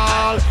hot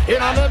girl,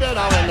 inna me bed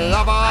when me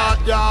have a hot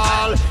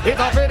girl, it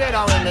a fit it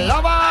when me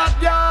have a hot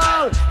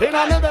girl,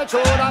 inna me bed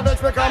show that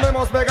bitch because me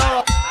must make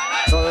her.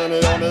 So when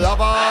me have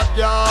a hot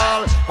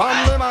girl, from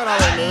me mind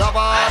when me have a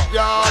hot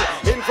girl,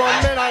 in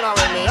front me line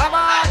when me have a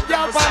hot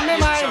girl, from me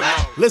mind.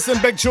 Listen,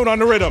 big tune on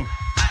the rhythm.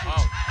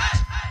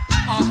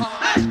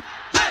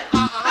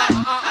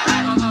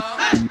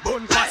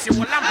 Bun pass you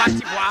all and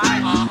batty boy.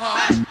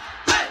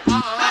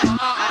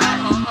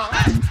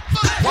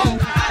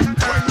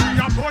 When we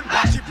a bun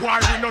batty boy,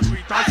 we no do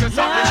it and say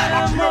sorry.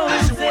 I feel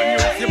this one you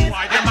see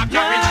boy, them a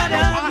carry. No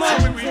pass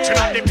we reaching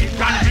on the big and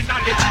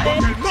finally. But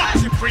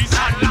Maxi Freeze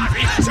and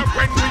Larry. So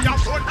when we a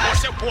bun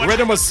pass you boy.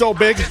 Rhythm was so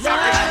big,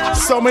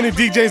 so many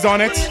DJs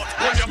on it.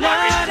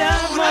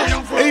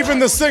 Even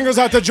the singers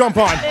had to jump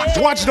on.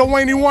 Watch the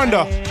Wayne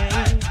Wonder.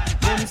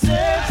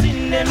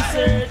 Them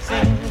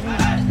searching.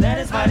 That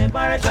is why they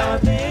barrack our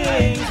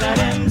things. And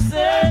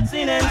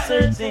them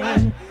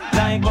searching.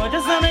 Like God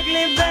just wanna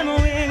clip them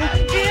away.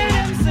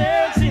 Yeah,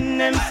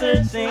 them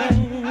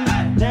searching.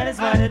 That is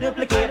why they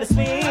duplicate the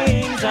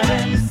swings. And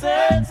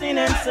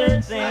them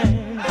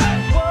searching.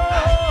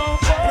 Whoa.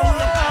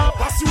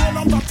 Pass you all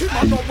of that team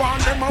and no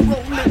one them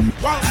around me.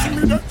 While see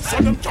me there, so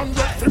them can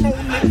get from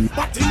on me.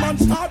 But the man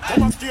start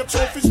from a state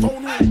office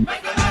town me.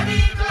 Make the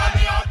money equal and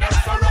me out them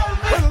surround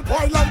me. Well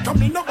boy like a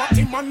me no but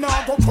the man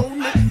now go crown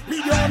me.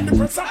 Media and the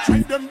press I try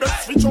them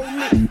best switch on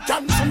me.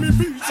 Cancel me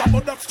visa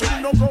but that still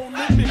no ground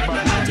me. Make the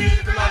money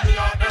equal and me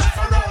out them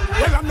surround me.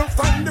 Well I'm not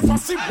find the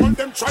fussy one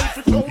them try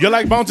to clone. You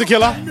like Bounty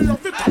Killer?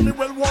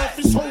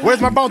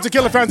 Where's my Bounty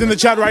Killer fans in the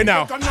chat right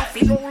now?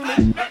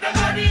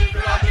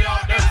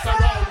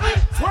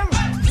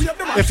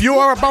 If you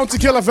are a Bounty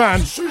Killer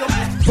fan,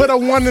 put a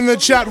 1 in the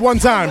chat one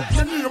time.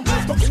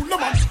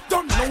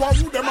 Don't know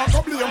who them are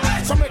to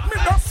blame. So make me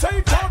just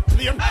say God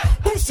blame.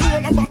 Pussy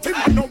on a batty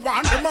man, no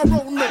one them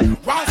around me.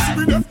 While see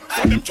me deaf,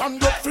 so them can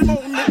get free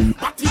moan me.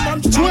 Batty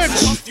man,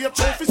 Twitch.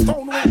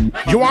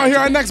 You want to hear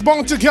our next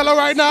Bounty Killer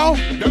right now?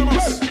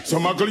 So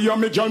muggle you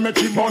and me girl make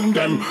it burn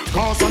them.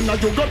 Cause I know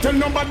you go tell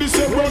nobody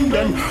say run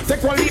them.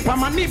 Take one leap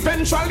and man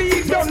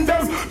eventually done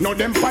them. Now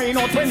them find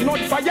out when not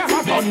fire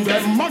have on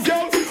them. My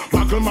girl,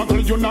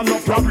 muggle, you know no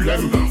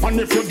problem. And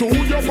if you do,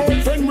 your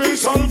boyfriend will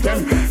solve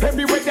them.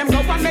 Everywhere them go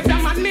and let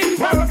them and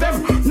involve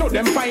them. Now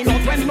them find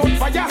out when not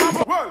fire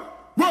have.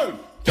 Well,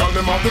 tell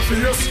them of the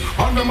face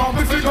and them of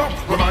the figure.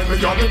 Remind me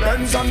of the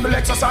Benz and the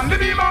Lexus and the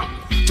Beamer.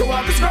 To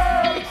have this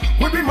girl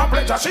will be my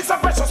pleasure. She's so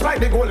precious like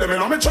the gold living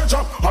on my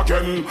treasure.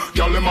 Again,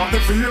 tell them of the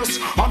face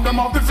and them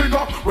of the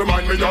figure.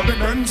 Remind me of the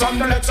Benz and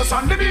the Lexus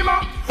and the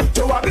Beamer.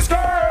 To have this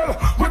girl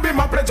will be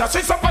my pleasure.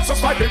 She's so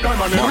precious like the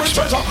diamond in my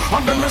treasure.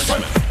 And then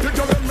listen, the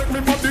girl them make me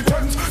body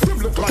tense. Them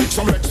look like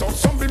some Lexus,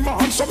 some Beamer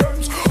and some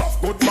Benz. Of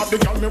good body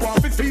girl me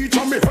want to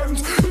feature me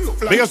hands.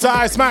 Big up to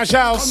I Smash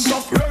House.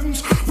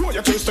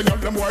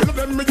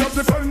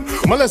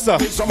 Melissa,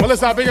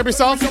 big up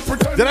yourself.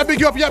 Did I big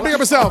you up yet? Big up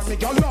yourself.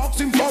 Big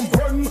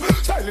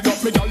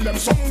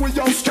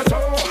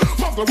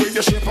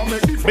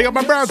up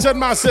my Brownton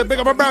massive. Big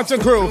up my Brownton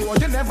crew.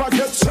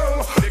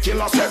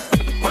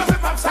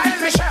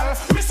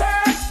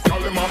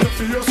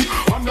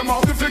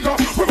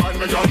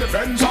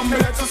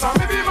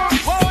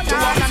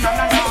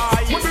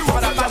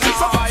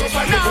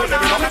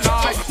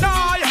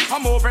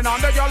 I'm moving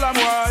on the yellow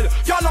way.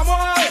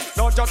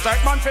 Don't just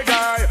take man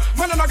figure.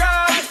 Man and a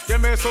guy,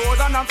 give me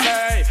soul and I'm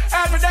play.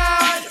 Every day,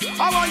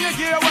 I want you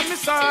hear what me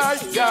say.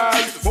 Yeah,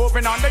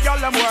 moving on the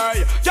yellow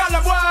way.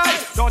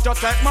 Don't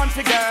just take man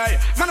figure.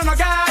 Man and a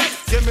guy,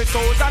 give me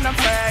soul and I'm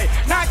play.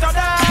 Night or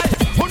day,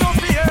 who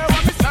don't hear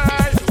what me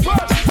say.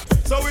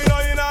 So we know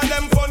in all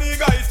them funny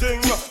guy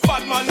thing.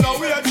 Bad man now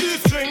we a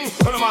G-string.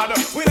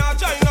 We not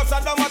trying up a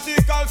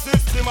dramatical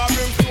system. I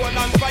bring stone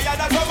and fire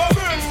that over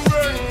bring.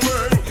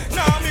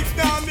 Now mix,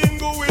 now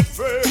mingle with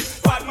free.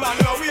 Bad man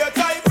now we a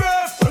type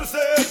breath.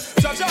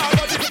 Cha-cha,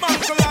 but this man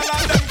so long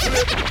and them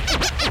clip.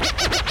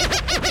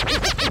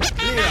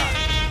 Yeah.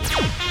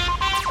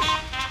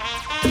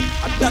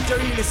 That's a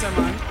really say,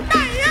 man.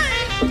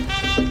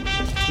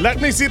 Let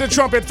me see the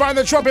trumpet. Find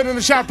the trumpet in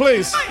the chat,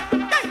 please.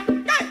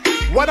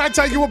 What I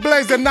tell you will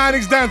blaze the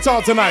 90s dance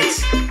hall tonight.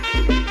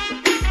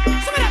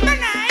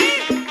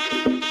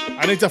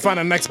 I need to find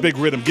the next big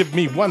rhythm. Give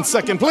me 1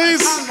 second,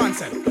 please.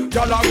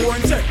 Y'all are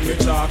going to take me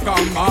chalk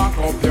and mark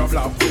up your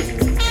black book.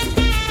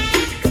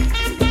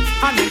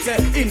 And then say,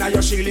 inna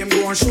your shield him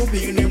go and shoot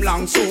in him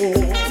long so.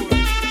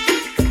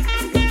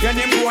 Then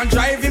him go and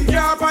drive him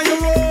car on your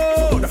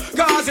road.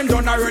 Cause him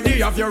done already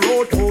have your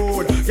road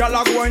code. Y'all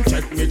are going to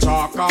take me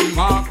chalk and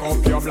mark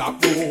up your black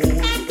book.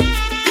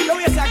 Now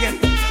yes again.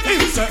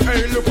 Him say,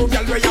 hey, look who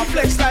girl where you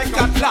flex like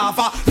that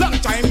lava. Long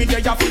time me there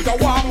you figure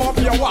warm up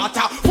your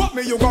water. What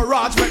me you go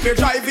raj make me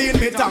drive in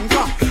me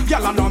tanker.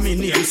 Girl I know me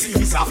name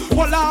Caesar.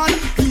 Hold on,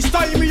 this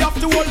time me have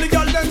to hold the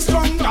girl them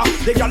stronger.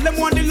 The girl them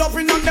want the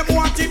loving and them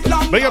want it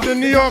longer. Big up the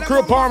New York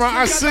crew, Parma.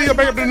 I see you.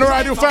 Big up the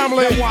Naradu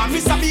family. They want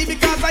Mr. B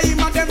because I am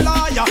a them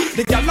liar.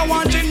 The girl don't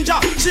want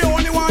ginger, she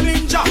only want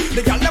ninja.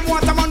 The girl them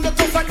want a man that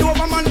tough and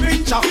Doberman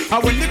pincher.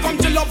 And when they come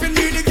to loving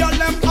me, the girl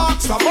them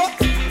ask about.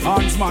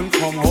 Hans man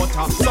come out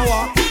of so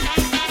what?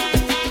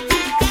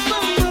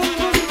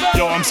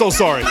 Yo, I'm so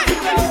sorry.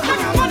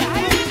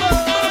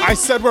 I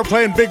said we're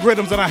playing big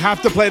rhythms and I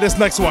have to play this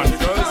next one.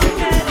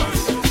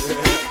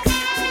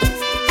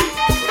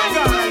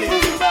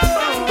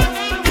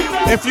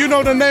 If you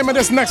know the name of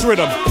this next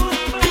rhythm,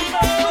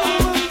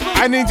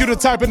 I need you to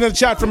type it in the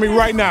chat for me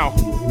right now.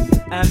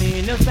 I'm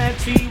in a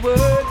factory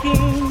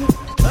working,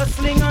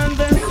 hustling on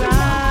the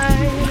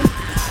side.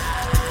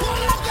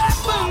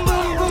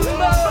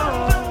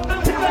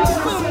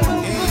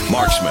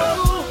 Marksman.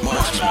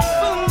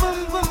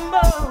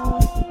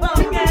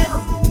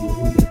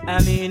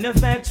 I'm in a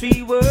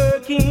factory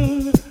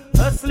working,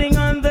 hustling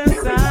on the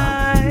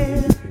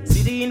side.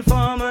 See the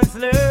informers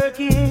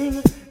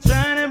lurking,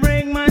 trying to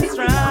break my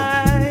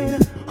stride.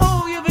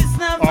 Oh, you be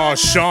snapping. Oh,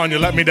 Sean, you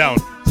let me down.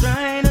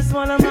 Trying to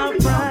swallow my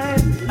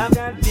pride. I've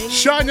got things.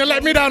 Sean, you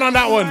let me down on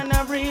that one.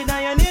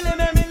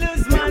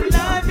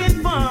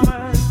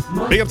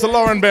 Big up to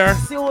Lauren Bear.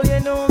 So you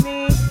know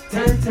me.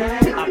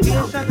 I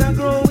feel shot and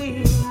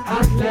growing.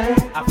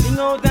 I fling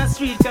out that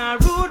street car,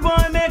 rude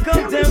boy make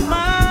up their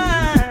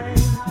mind.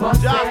 I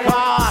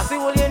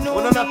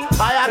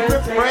had to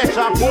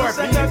pressure poor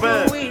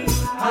people.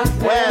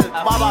 Well,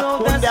 Baba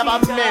could never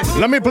miss.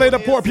 Let me play the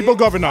poor people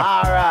governor.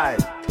 All right.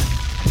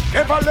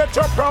 Never let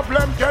your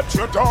problem get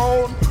you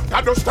down.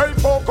 Gotta stay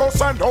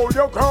focused and hold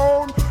your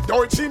ground.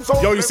 Though it seems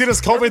so. Yo, you see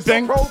this COVID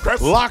thing?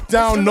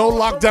 Lockdown, no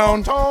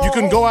lockdown. You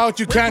can go out,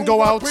 you can't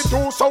go out.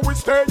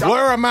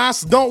 Wear a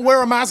mask, don't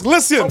wear a mask.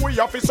 Listen. So we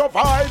have to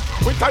survive.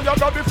 We tired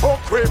of the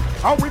fuck crib.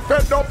 And we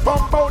fed up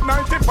from about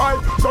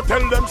 95. So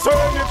tell them,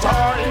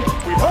 anytime.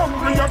 We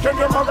hungry again,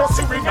 them are gonna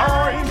see we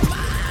nine.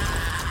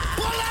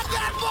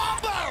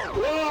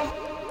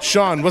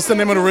 Sean, what's the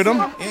name of the rhythm?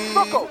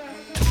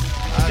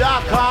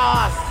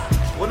 Jackass,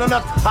 we don't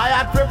have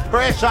tired for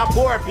pressure,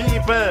 poor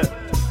people.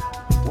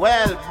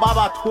 Well,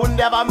 Baba couldn't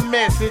have a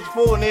message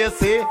for you,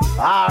 see?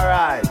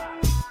 Alright.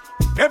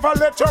 Never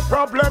let your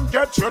problem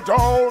get you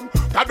down.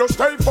 Gotta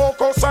stay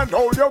focused and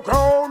hold your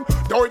ground.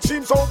 Though it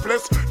seems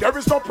hopeless, there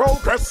is no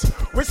progress.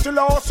 We still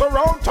lost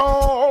around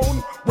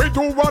town. We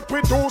do what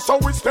we do, so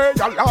we stay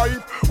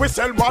alive. We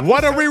sell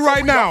what are we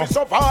right now? We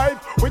survive.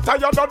 We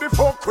tired of the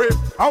folk crib,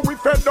 and we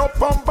fed up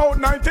from about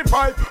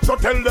 95. So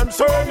tell them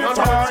so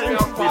anytime.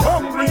 We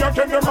hungry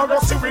again, them a go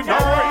see we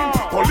dying.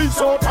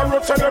 Police out and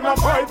road say them a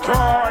fight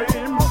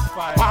crime.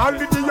 All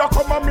the day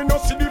come and me no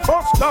see the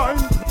first time.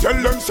 Tell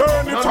them so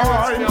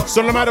anytime.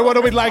 So no matter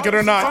whether we like it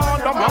or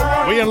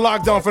not, we in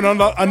lockdown for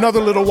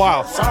another little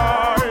while.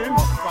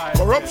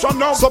 Corruption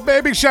now. So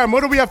Baby Sham,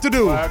 what do we have to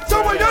do?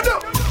 So what you do?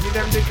 Give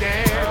them the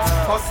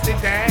dance, bust the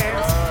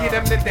dance. Give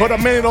them the dance. Put a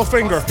middle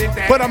finger.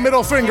 Put a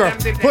middle finger.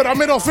 Put a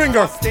middle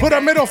finger. Put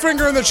a middle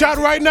finger in the chat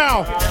right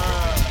now.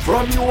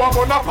 From you I'm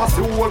gonna pass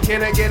the whole,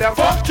 can I get a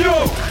fuck you?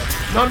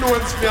 None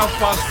one's me a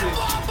fussy.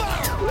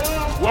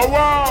 Wow,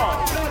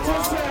 wow.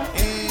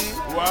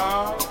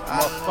 Wow, I'm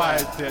a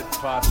fight it,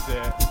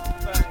 fussy.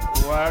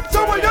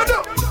 So what you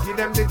do? Give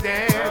them the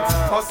dance,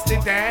 bust the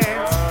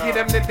dance. Give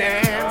them the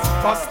dance,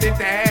 bust the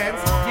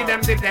dance. Give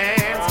them the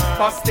dance,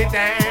 bust the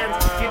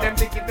dance. Give them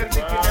the.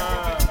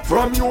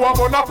 From you I'm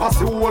gonna pass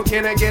the whole,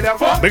 can I get a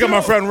fuck? Big up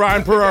my friend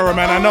Ryan Pereira,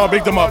 man. I know I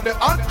bigged him up.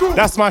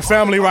 That's my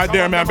family right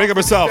there, man. Big up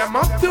yourself.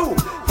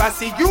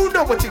 Passy, you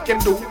know what you can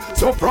do.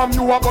 So from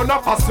you I'm gonna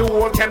pass the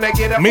whole, can I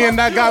get a Me and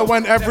that guy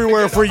went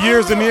everywhere for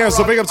years and years.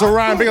 So big up to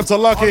Ryan, big up to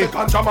Lucky.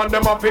 Contraband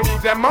them up, pick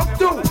them up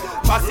too.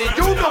 Passy,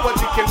 you know what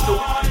you can do.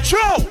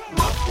 Show!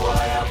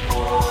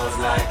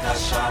 Like a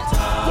shutter.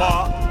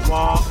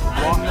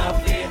 And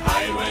up the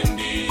high when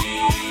the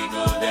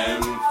eagle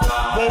them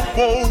fly.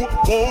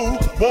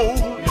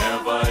 Whoa.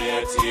 Never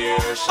yet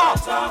hear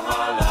shutter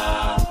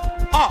holler.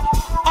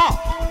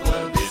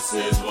 Well, this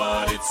is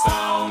what it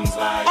sounds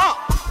like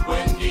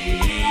when the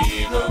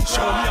eagle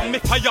cries. Me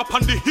fire up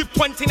on the hip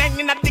 29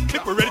 in the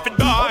clip, ready to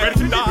die.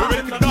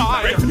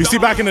 You see,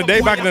 back in the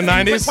day, back in the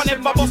 90s,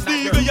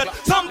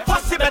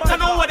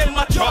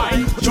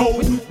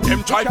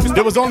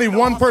 there was only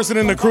one person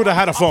in the crew that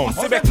had a phone.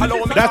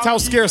 That's how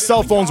scarce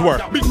cell phones were.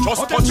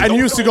 And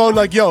you used to go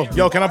like, yo,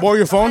 can I borrow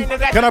your phone?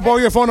 Can I borrow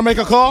your phone to make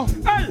a call?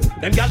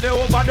 Them got the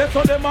over there,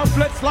 so them a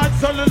flex like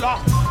cellular.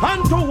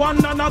 And to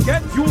one and I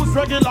get used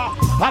regular.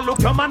 I look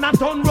your man and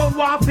turn round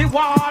off the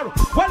war.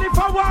 Well, if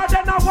I war,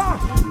 then I war.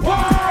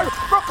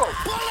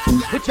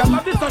 It's your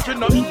love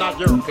discussion of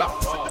your class.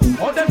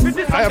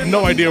 I have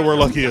no idea where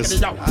Lucky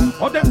is. I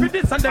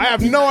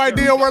have no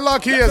idea where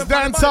Lucky is.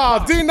 Dance hall,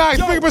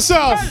 D-Nice, big up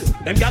yourself.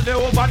 Them got the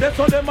over there,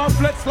 so them a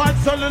flex like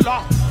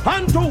cellular.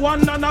 And to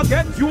one and I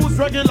get used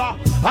regular.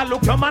 I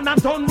look your man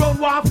and turn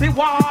round off the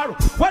war.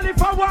 Well,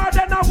 if I war,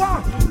 then I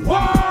war.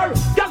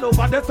 Get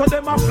over there, so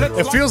them a flex.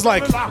 It feels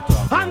like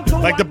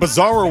the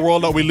bizarre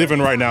world that we live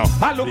in right now.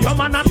 I look your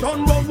man and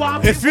turn round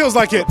off. It feels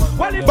like it.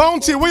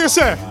 Bounty, what you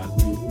say?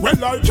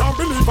 Well, I can't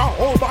believe a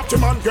whole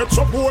Batman gets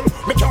so cool.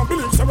 Me can't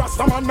believe the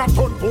Rasta man not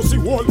turn pussy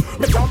wall.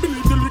 Me can't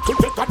believe the little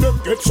take of them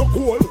get so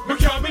cool. Me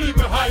can't believe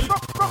me high.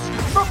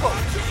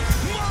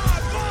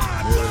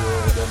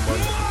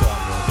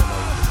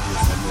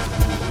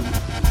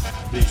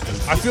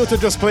 I feel to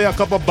just play a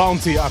couple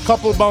bounty.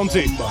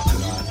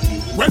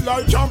 Well,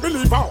 I can't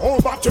believe a whole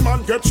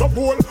Batman gets so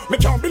cool. Me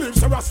can't believe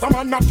the Rasta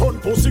man not turn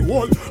pussy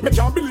wall. Me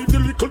can't believe the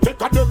little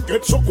take of them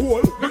get so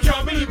cool. Me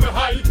can't believe me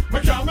high. Me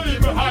can't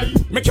believe me high.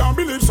 Me can't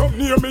believe some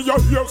near me you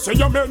hear say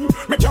amen.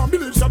 Me can't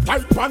believe the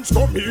tight pants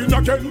come in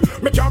again.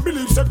 Me can't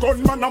believe the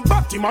gunman and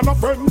Batman a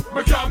friend.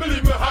 Me can't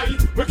believe me high.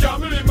 Me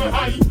can't believe me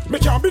high. Me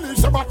can't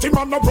believe the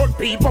Batman a run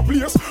people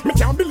place. Me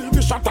can't believe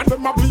the shot and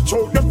them a bleach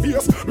out them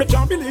face. Me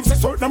can't believe the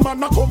certain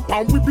man a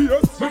compound with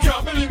beers. Me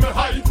can't believe me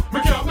high.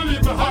 Me can't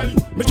believe me high.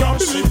 Me can't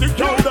believe the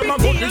girl them a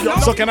go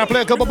to. So can I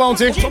play a couple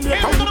bounty?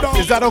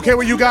 Is that okay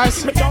with you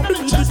guys?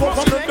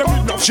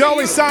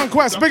 Joey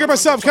Soundquest, big up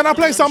yourself. Can I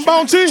play some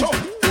bounty?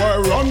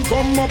 Boy, run,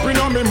 come up in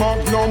a me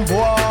magnum,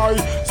 boy.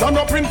 Stand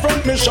up in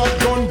front me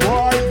shotgun,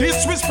 boy.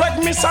 Disrespect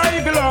me,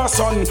 Cyber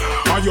son.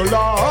 And you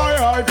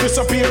lie, I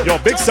disappear. Yo,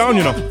 big sound,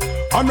 you know.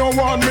 I know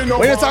one, me no.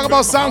 When you talk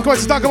about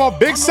Soundquest, you talk about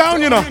big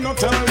sound, you know. Big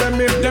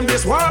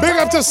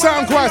up to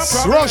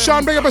Soundquest.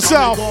 Roshan, big up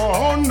yourself.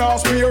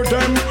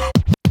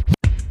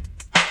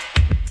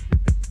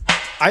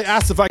 I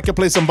asked if I could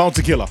play some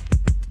Bounty Killer.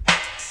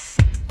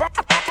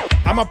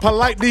 I'm a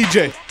polite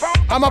DJ.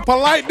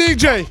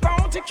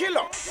 Bounty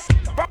Killer.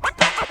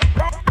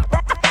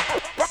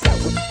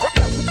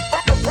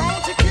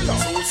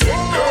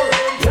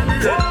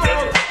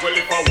 Well,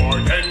 if I war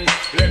then,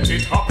 let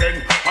it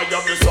happen. I am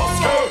the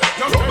suspect,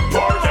 not the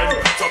pardon.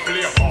 So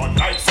play hard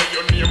like say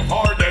your name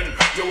Harden.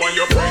 You want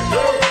your friend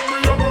there, we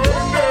are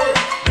going there.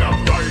 Now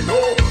I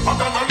know, I'm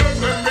gonna let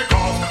them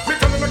because me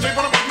tell them to keep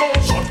on a big no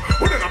shot.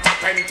 Who do not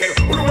tap and tell,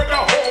 who do with the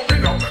whole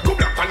thing up. Go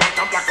black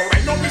and black, or I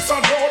know me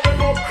son know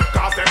them up.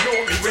 Cause them know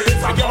me with it,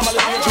 I got my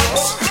life.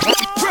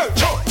 Well,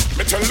 Joe,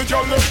 me tell the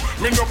girl them.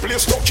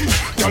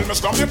 me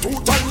stab you 2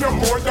 times, you're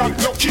more than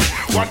lucky.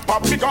 One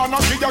pop me gonna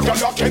give you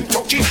girl a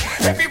Kentucky.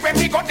 Everywhere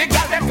me go, the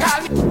girl them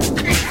call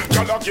me.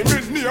 Girl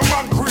give me name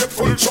and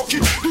grateful Chucky.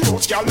 The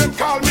old girl them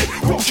call me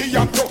Rocky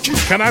and Ducky.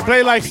 Can I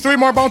play like 3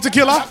 more Bounty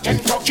Killer?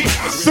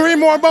 3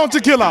 more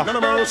Bounty Killer.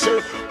 No mercy,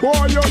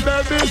 boy you're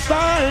dead this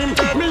time.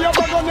 Me a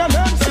bag on your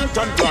name, sit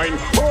and blind.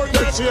 Oh,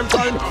 that same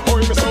time, oh,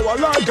 me so I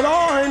like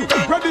line.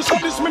 Ready for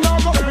this, me now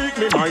go speak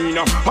me mind.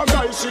 A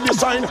guy see the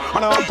sign,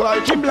 and I act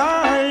like him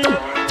blind.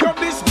 You're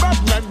this bad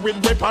man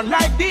with weapon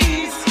like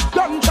this.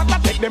 Don't try to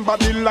take them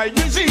body like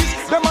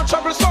disease. Them a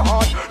travel so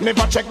hard,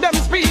 never check them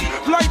speed.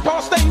 Fly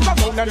past things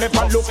alone and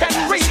never look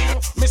and read.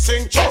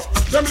 Missing Chuck,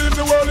 them leave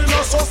the world in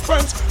a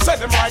suspense. Say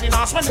them riding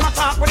us when them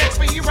attack with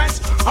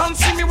experience. And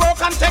see me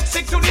work and take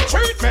sick to the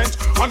treatment.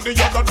 And the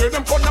other day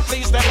them couldn't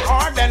please them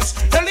ardents.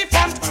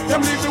 Elephant,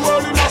 them leave the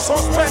world in a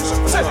suspense.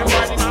 Say them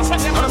riding us when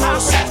them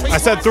attack with experience. I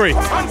said 3.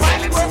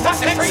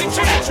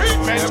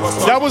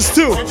 That was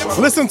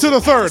 2. Listen to the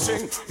third.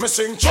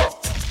 Missing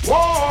Chuck.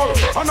 Whoa,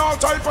 and all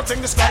type of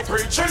thing this guy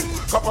preaching.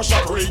 Couple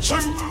shot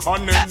reaching,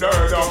 and then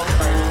there.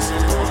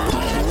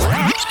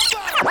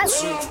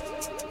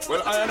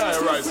 Well,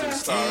 I rising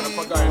star, and if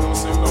a guy don't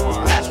sing no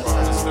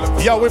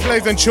one. Yo, we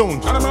blazing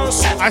tune.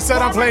 I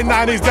said I'm playing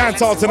 90s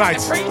dancehall tonight.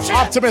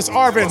 Optimus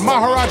Arvin,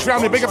 Maharaj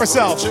family, big up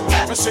yourself.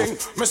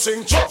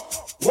 Missing Chuck.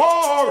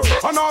 War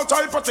and all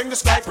type of thing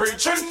this guy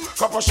preaching.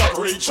 Couple shot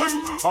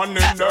reaching and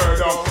in there.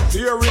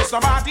 There is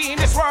nobody in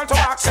this world to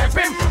accept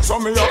him. So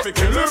me have to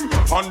kill him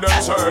and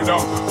then turn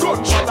down.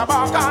 Gunshot the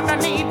back and the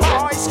need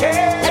boys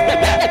care.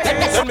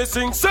 Let me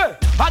sing, say,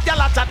 a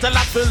gal a chat a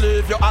lot to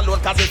leave you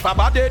alone. Cause if a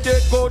body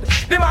did good,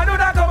 the man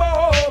would have come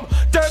home.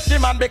 Take the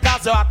man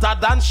because you're hotter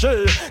than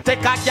she. Take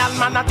a gal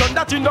man a turn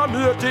that you know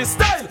make his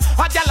style.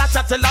 A gal a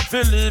chat a lot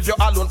to leave you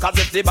alone. Cause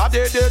if the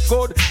body did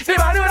good, the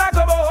man would have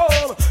come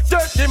home.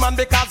 Take the man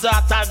because you're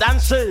hotter than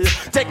she.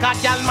 Take a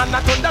gal man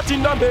a turn that you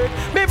know make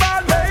me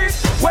bad mate.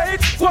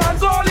 Wait, one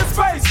goal is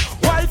face.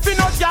 Wife in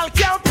no gal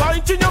can't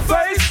point in your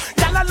face.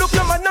 Gal a look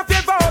your man a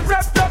favor and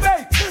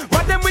reprobate.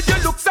 But them with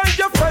your looks and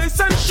your face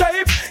and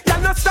shape.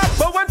 Gal no stop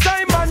but one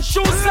time and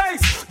shoes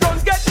lace. Don't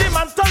get the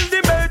man tell the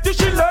mate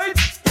she late.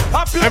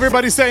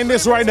 Everybody's saying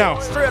this right now.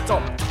 Straight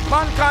up,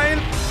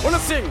 mankind wanna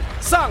sing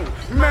song.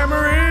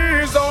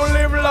 Memories don't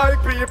live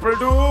like people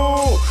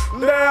do.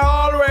 They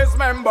always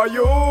remember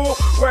you.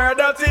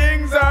 Whether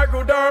things are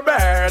good or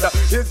bad,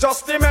 it's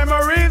just the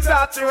memories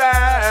that you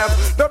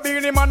have. The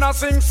Beanie Man a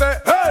sing say,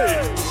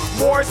 hey,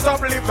 boy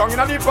stop live down in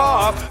the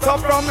past.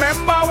 Stop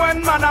remember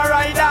when man a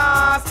ride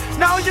us.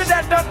 Now you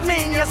dead don't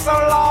mean you're so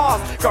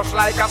lost. Cause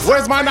like a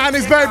where's my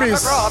 90s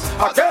babies?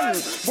 Again,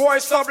 boy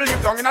stop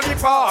live down in the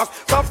past.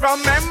 Stop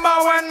remember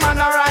when man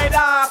a ride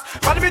us.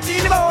 But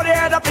between the body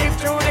head up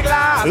through the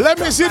glass. Let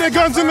me see the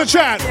guns in the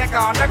chat.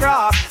 On the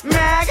grass.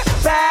 Meg,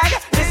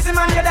 bag, this is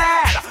man your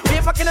dad. We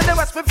fucking in the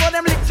west before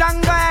them lick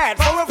jungle head.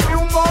 For a few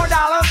more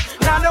dollars,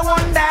 now the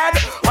one dead.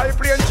 I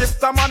play and chips,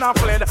 the man a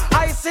fled.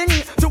 I sing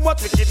too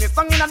much wickedness,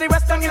 song in the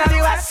west, song in the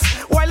west.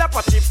 While I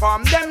put it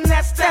from them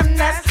nest, them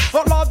nest.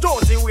 Oh Lord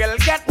Josie will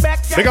get back.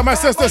 Big up my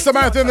sister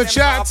Samantha in the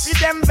chat.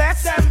 Them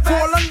best,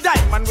 gold and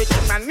diamond,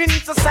 wicked man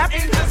intercept.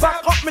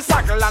 Back up me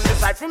circle on the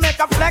side, we make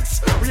a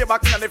flex. We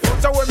back in the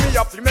future, when me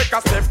up, we make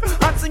a step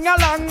and sing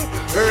along.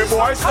 Hey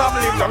boy, stop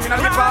live down in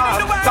the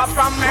past. Stop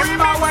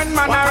remember when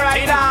man a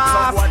ride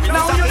us.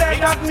 Now you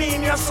dead, that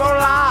mean you're so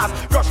lost.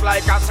 Crush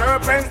like a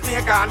serpent,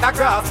 snake on the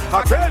grass.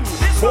 Again,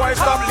 boy,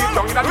 stop live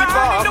down in the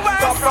past.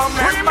 Stop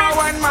remember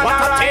when man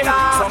a ride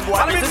us.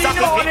 And we see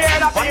the body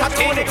head up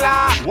through the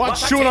glass.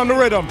 Watch tune on the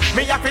rhythm.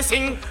 Me have to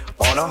sing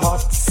on a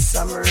hot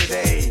summer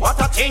day. What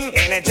a thing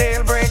in a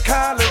jailbreak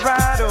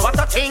Colorado. What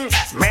a thing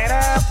met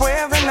up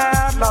with an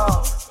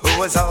outlaw who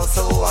was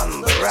also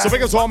on the ride. So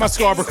big as all my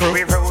Scarborough crew.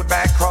 We rode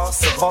back across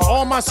the border.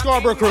 All my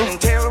Scarborough crew.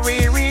 Until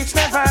we reached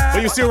Nevada.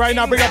 But you see right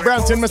now, big up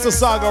Brampton,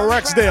 Mississauga,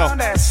 Rexdale.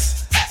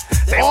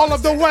 All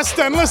of the West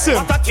End, listen.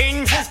 What a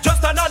thing,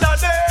 just another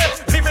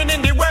day. Living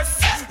in the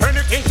West.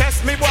 Anything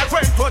test me, boy,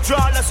 going to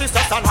draw the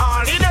sisters on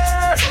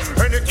holiday.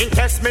 Anything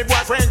test me, boy,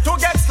 going to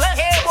get slay,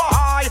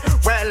 boy.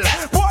 Well,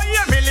 boy,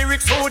 hear me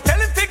lyrics, so tell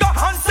him to go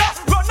answer.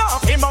 Run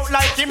off him out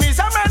like him is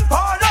a man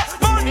parlor.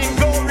 Morning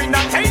glory,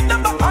 not ain't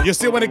number. You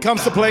see, when it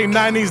comes to playing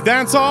 90s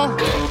dancehall,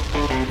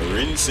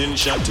 rinsing,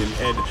 shot in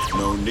head.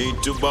 No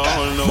need to ball,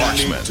 no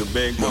Marksman. need to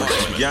beg.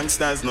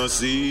 Youngsters no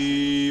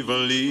see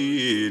even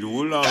lead.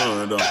 Oh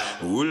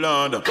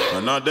Lord,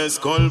 another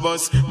skull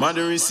bus.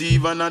 Mother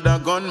receive another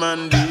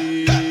gunman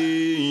deed.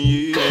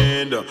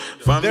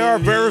 there are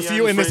very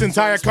few in this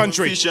entire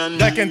country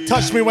that can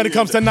touch me when it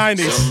comes to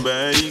 90s.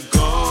 Somebody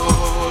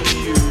call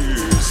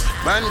yours.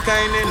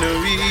 Mankind ain't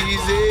no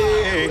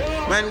easy.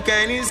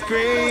 Mankind is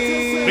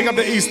crazy. Big up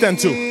the East End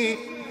too.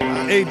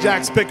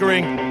 Ajax,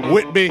 Pickering,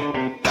 Whitby,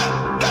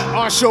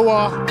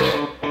 Oshawa.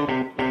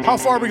 How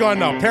far are we going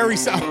now? Perry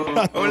South.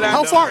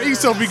 How far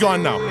east have we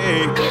gone now?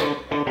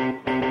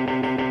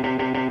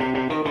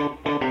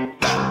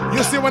 You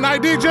You see when I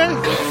DJ?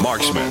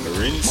 Marksman.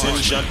 Rinsing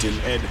shot in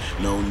head.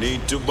 No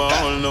need to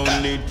ball, no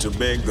need to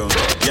beg.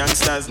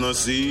 Gangsters no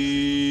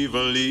see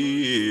even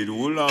lead.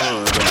 Who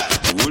Lord?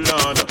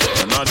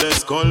 Another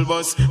skull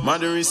bus.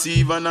 Mother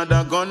receive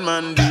another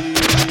gunman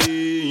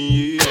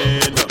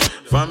dead.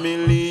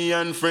 Family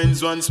and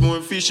friends once more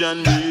fish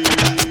and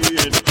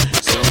bread.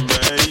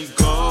 Somebody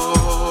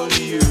call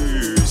the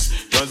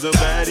earth. Cause the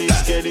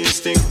body's getting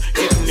stink.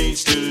 It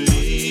needs to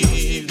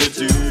leave the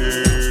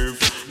turf.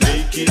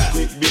 Make it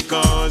quick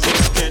because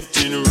it's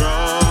getting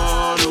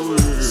raw.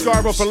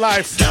 Scarborough for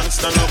life. Can't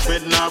stand up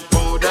with no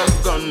powder,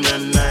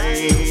 gunmen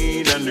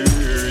night and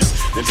nurse.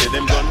 They say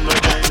them gun no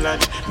giant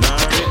lad, nah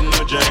written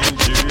no giant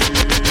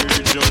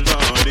church. Oh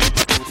Lordy.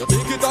 You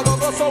think it a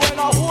go so when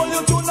I hold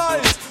you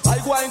tonight, I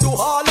go and do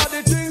all of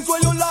the things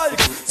where you like.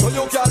 So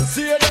you can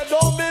see they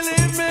don't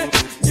believe me.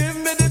 Give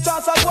me the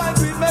chance I go and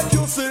we make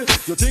you see.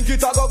 You think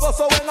it a go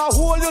so when I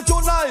hold you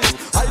tonight,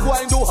 I go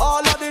and do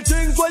all of the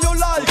things where you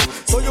like.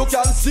 So you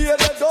can see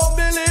they don't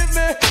believe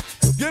me.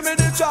 Give me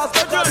the chance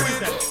to do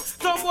it.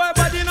 Some boy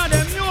body now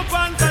them new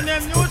pants and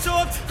them new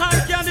shorts. I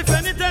can't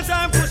defend it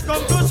anytime push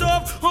come to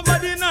shove.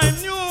 Somebody now him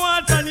new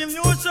hats and him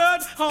new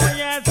shirt. Oh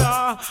yes,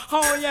 oh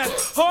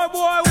yes. Oh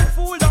boy who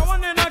fool that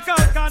one in a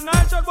calcan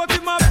night shirt, but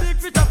him a big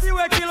fit a few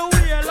kill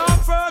wheel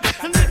and first.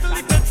 And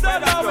little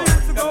dead how we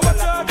used to go to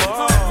church.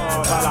 Oh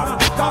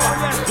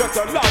yes. Just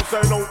a loud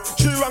say no.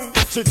 She wrong,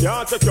 she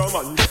can't take your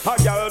man. A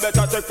girl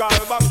better take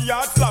her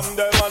backyard, slam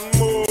them and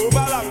move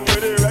along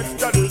with the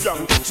rest of the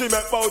young. She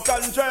make bout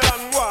and trail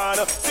and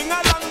one. Sing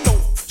along now.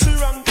 She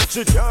wrong,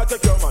 she can't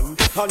take your man.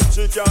 And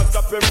she can't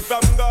stop him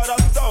from God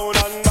and town.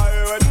 And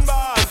by when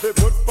bad, they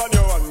put on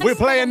your one. We're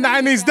playing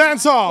 90s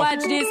dancehall.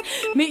 Watch this.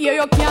 Me hear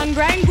you can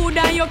grind good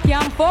and you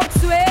can fuck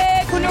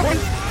sweet.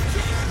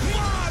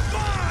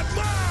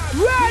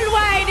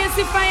 Worldwide, you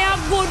see fire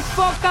good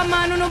fucker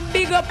man. No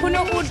big up,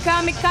 no hood,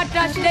 cause me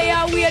catash they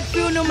are wait for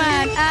you no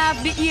man.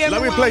 Half the year.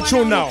 Let me play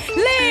tune now.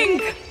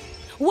 Link.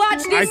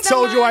 Watch this. I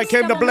told you I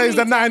came to blaze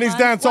the 90s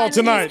dancehall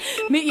tonight.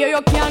 Me hear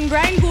you can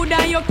grind good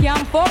and you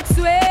can fuck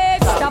sweet.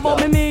 Stop up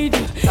me meat.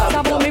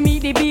 Stop up me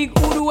meat the big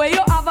hood where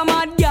you have a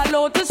mad gal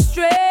out the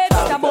straight.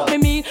 Stop up me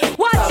meat.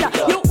 Watch ya.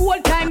 You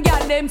old time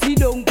gal them see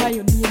don't call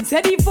your name.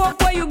 Say the fuck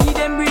where you give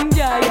them bring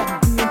joy.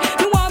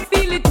 You want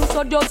feel it too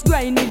so just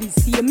grind it the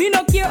same. Me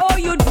no care how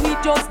you do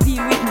it, just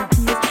deal with me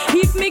case.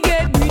 If me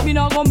get breed, me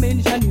not gonna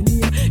mention your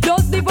name.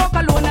 Just the fuck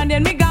alone and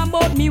then me gone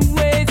about me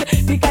ways.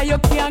 Because you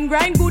can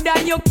grind good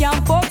and you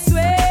can fuck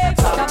sweet.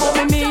 Stop up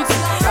me meat.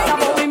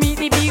 Stop up me meat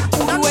the big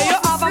food where you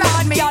have a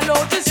mad gal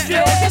out the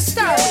straight.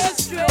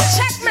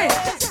 Check me.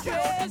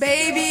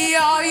 Baby,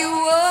 are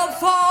you up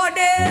for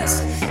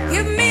this?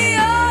 Give me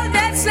all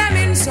that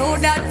slamming so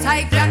that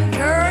I can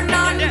turn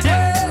on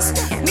this.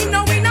 Me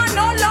know we not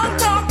no long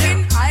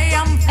talking. I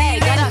am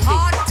feeling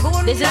hard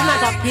tonight. This is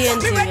not a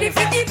painting. And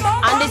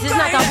this is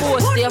not a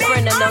boast to your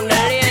friend along the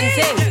lane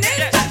thing.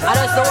 How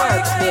does the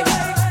work, baby?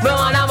 Me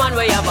want a man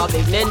where you have a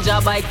big ninja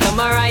bike to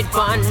my right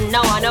pan.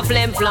 Now want a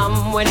flim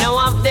flam when I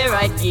have the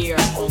right gear.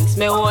 Punks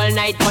me all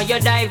night when you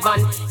dive on.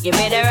 Give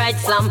me the right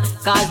slam,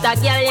 cause that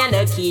girl you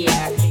no care.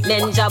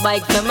 Ninja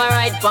bike to my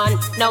right pan.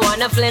 Now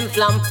want a flim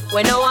flam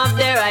when I have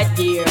the right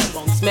gear.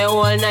 Punks me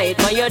all night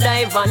when you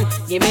dive on.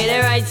 Give me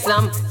the right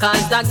slam,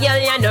 cause that girl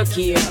you no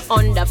care.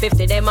 Under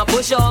 50 them a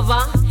push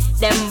over.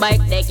 Them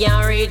bike they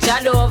can't reach a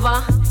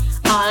Dover.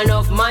 All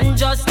enough man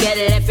just get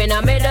left in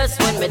a middle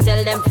when me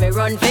tell them fi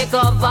run fi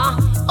cover.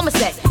 I'ma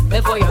say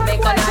before you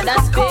make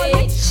another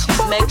speech,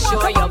 make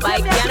sure your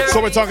bike can. So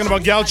we're talking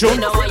about gal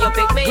tune.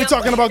 We're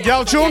talking about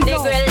gal tune.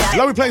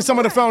 Let me play some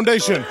of the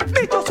foundation.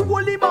 Me just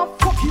hold him up,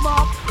 fuck him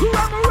up.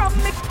 Ram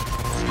me.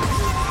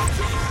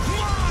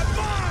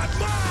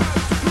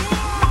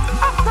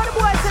 After the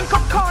boys then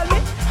come call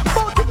me.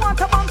 Both him want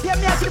to bump here,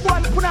 me as the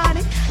boy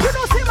punani. You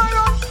don't see my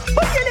run,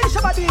 but you need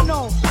somebody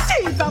know.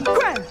 Jeez, I'm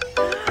grand.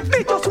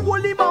 Me just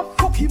hold him up,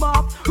 fuck him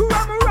up.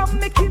 Ram,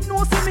 make him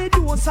know say me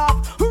don't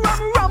stop.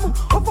 Ram,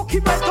 oh fuck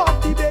him right off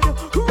the bed.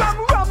 Ram,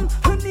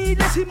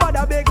 needless him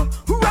mother beg.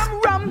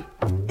 Ram,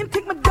 him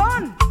take my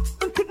gun,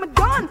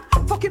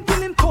 fuck him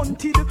till him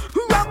taunted.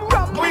 Ram,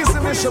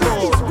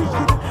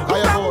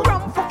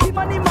 fuck him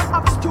and him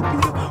act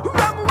stupid.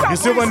 You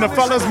see when the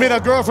fellas meet a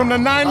girl from the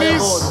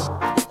 90s?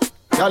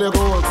 Girl, you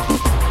good.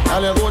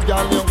 Girl, you good,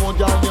 girl, you good,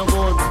 girl, you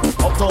good.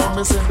 Uptown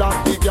missing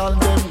that big girl,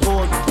 them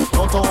good.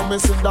 Downtown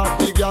missing that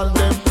big girl,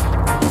 them.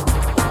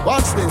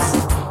 What's this?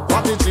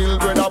 What the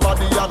children a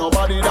body and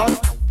nobody that?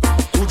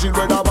 Two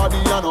children a body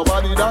and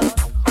nobody that?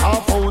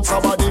 Half ounce a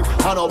body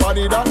and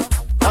nobody that?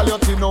 Tell your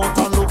tin out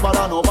and look bad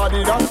and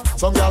nobody that.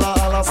 Some gyal a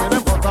holla say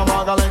them cut a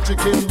maga like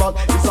chicken back.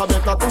 It's a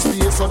better to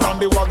stay so than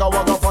the wagga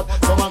fat.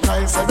 Some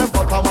mankind say them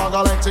cut a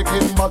maga like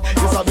chicken back.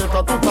 It's a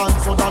better to tan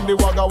so than the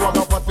wagga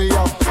fat for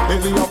ya.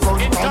 Belly a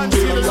front and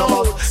belly a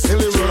back.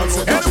 Belly roll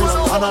say that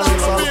and a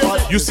little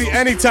fat. You see,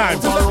 anytime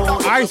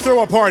I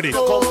throw a party,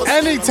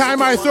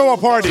 anytime I throw a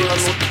party,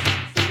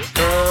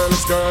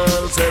 girls,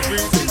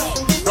 everything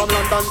from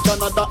London,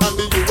 Canada, and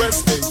the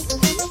USA.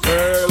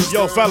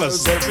 Yo,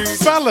 fellas,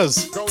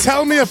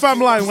 tell me if I'm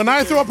lying. When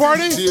I throw a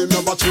party,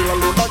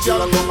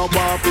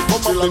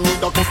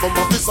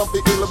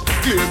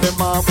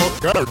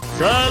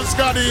 girls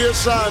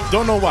graduation.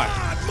 Don't know why.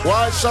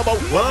 Why Shabba?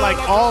 Well, like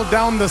all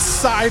down the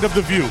side of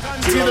the View.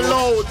 See the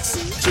loads.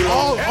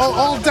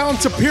 All down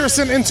to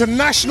Pearson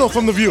International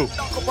from the View.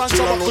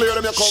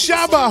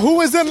 Shabba,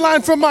 who is in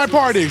line for my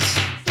parties?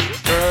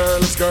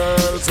 Girls,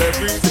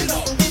 everything.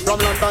 From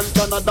London,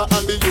 Canada,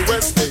 and the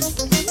USA.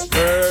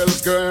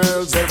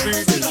 Girls,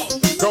 everything.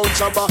 Crown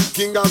Shabba,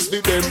 King as the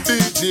them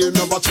DJ.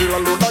 Never chill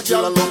alone, a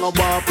girl alone a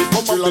walk.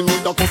 Come up, they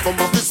need a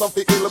customer, piece of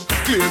the hill.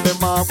 Clear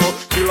them off.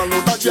 Chill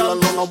alone, a girl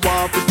alone a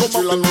walk. Come up,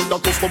 they need a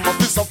customer,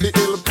 piece of the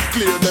hill.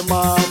 Clear them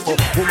off.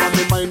 Woman,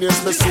 the mind is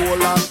my soul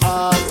and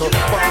heart.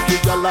 Party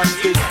girl and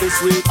take the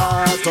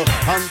sweetheart.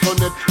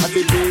 Antoinette, at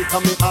the beat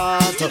of me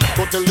heart.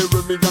 Go tell the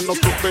Remy and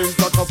not to paint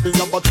like a piece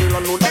of a chill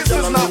alone. A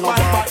girl alone a walk.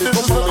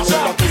 Come up, they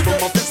need a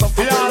customer, piece of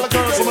the hill.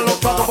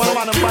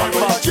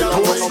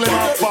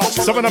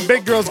 Some of the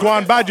big girls go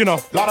on bad, you know.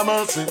 Lot of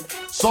mercy.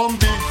 Some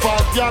big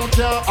fat girl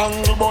can't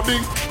angle body.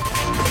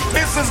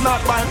 This is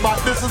not my back,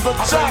 this is a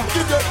job.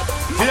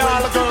 Yeah,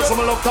 all the girls some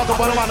look at the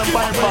bottom and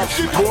buy back.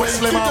 Go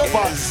slim and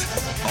fast.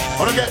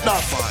 Wanna get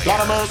that?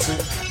 Lot of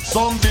mercy.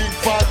 Some big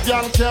fat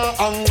girl can't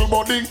angle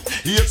body.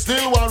 Yet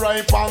still one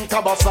ripe on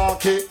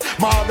Kawasaki.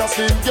 Mother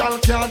slim girl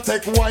can't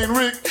take wine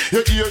rig.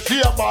 You hear she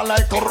a ball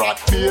like a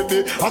rat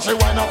baby. And she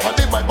wine up on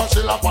the bike but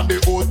she lap on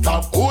the old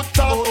top.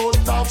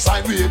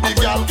 Side baby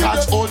girl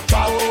catch old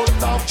top.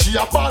 She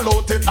a ball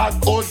out it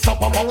at old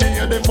top. I'm me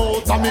in the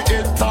mouth and me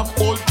head top.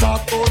 Old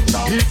top.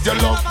 If you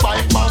love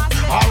bike man,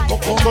 I'll go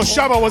come. So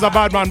Shabba was a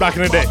bad man back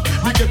in the day.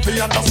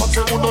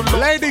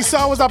 Lady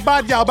Saw was a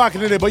bad girl back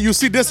in the day. But you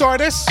see this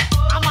artist?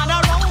 I'm on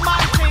a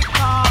romantic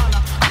call.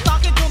 I'm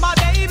talking to my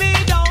baby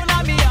down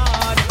on me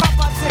yard.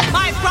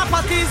 My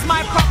property is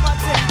my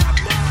property.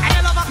 And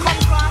you never come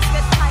across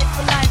this type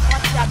of life.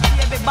 Watch that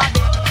baby body.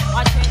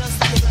 Watch it just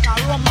look like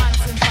a romance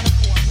in front of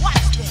you.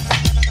 Watch this.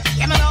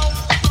 You know,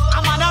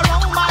 I'm on a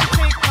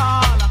romantic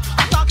call.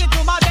 I'm talking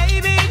to my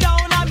baby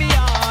down on me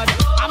yard.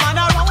 I'm on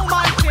a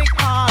romantic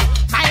call.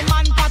 My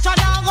man Pacha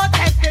now go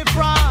take the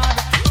fraud.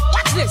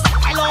 Watch this.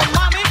 Hello,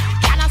 mommy.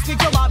 Can I speak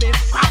to Bobby?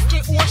 Cross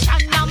the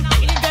ocean. I'm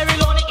feeling very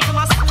lonely. It's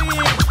my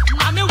sleep.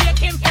 Mommy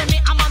waiting for me.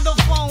 I'm on the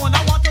phone. I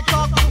want to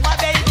talk to my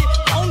baby.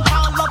 Don't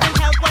call love and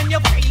help when you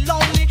feel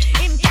lonely.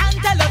 Him can't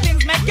tell you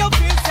things make you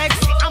feel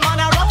sexy. I'm on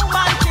a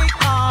romantic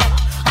call.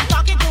 I'm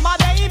talking to my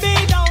baby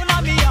down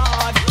on me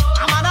yard.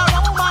 I'm on a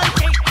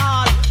romantic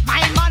call.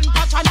 My man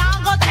Pacha now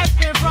go take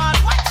me fraud.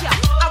 Watch ya.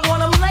 I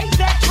want him laid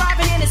back,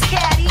 driving in his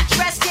caddy,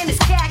 dressed in his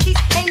khakis,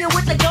 hanging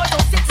with the girls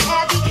on 6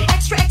 Abbey.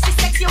 Extra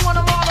sexy, I want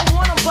him all, I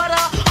want him, but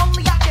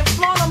only I can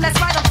flaunt him. That's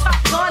right, I'm top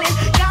gunning.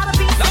 Gotta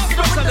be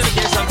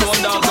dedication to all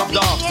dogs of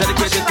dogs.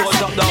 Dedicated to all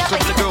top dogs of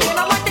the crew.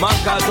 Man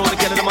called Tony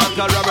Kennedy, man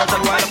called Robert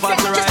and Wild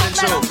Party Riding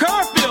Show.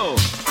 Curfew!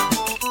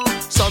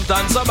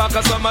 Sometimes some back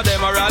and some of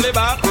them are rally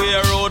back. We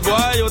a road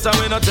boy, you tell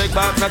me not take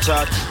back no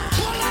chat.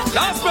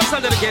 Last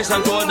special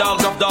dedication to all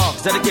dogs of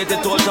dogs.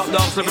 Dedicated to all top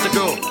dogs of the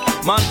crew.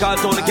 Man called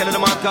Tony Kennedy,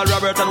 man called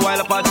Robert and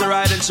Wild Party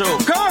Riding Show.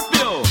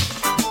 Curfew!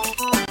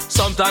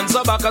 Sometimes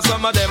some back and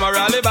some of them are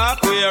rally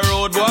back. We a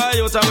road boy,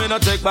 you tell me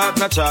not take back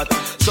no chat.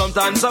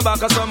 Sometimes some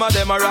back and some of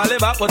them are rally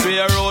back, but we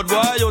a road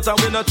boy, you tell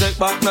me not take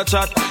back no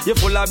chat. You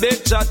full of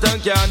big chat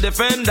and can't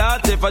defend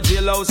that. If a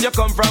jailhouse you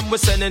come from, we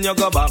sending you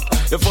go back.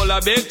 You full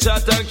of big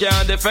chat and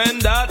can't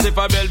defend that. If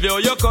a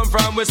Bellevue you come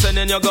from, we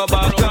sending you go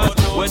back.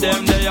 With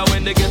them there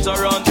when they get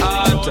around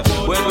hot.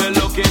 When we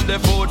looking the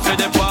food for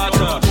the pot.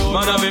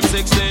 Man of him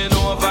 16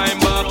 over him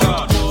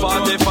back.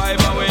 45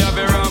 and we have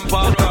a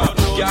rampacker.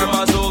 Car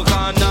bazooka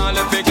and all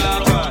the big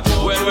locker.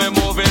 When we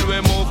move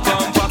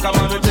compact.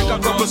 Man we take a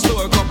couple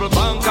store, couple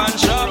bank and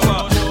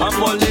shopper. And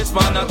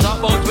policeman a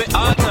top out we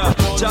hotter.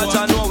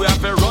 Cha-cha know we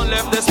have to run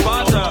left the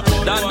spotter.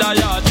 Dan the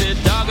yard, the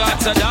dog at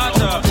the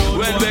daughter.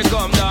 When we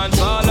come dance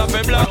all of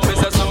the block. We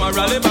say some a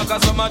rally back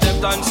and some of them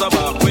dance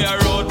back. We a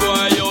road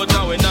boy out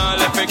and we not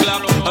left the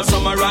clock. And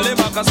some a rally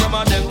back and some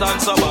of them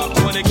dance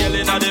back. When they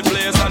killing at the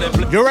place and the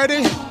place. You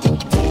ready?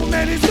 Too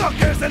many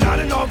suckers and not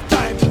enough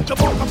time. The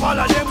bulk of all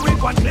of them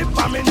with one clip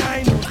from me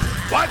 9.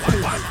 What's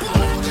this?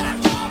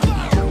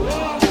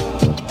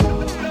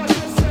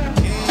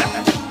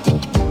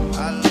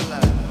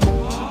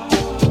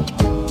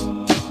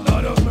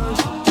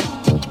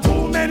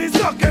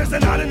 Suckers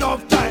and not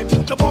enough time.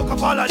 The bulk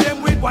of all of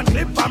them with one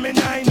clip from me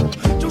 9.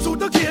 Just shoot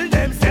to kill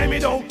them, say me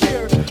don't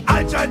care.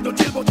 I tried to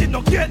chill but it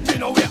no get me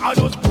nowhere. I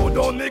just put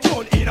down me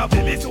gun in a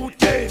me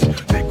suitcase.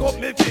 Pick up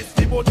me fist,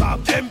 the both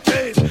of them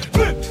face.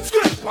 Flip,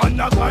 script, on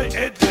a guy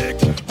head lick.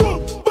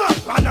 Boom, back,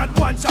 and not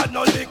one shot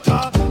no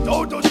liquor.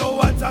 Toe to toe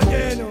once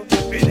again.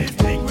 We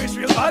distinguish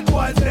real bad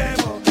boys them.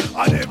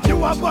 And if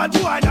you a bad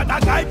boy,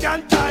 not a guy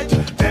can tie.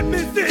 Let me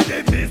see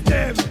the fist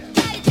them.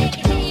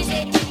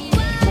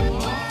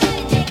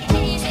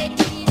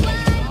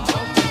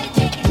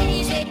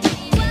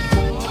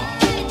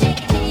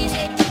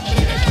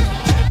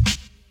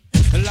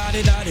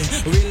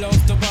 We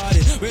love to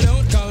party, we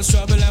don't cause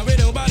trouble and we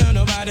don't bother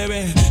nobody.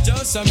 We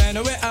just so man,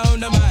 we own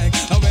the mic.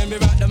 And when we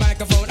rock the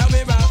microphone, and we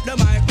rock the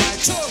mic right.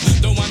 True,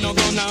 don't want no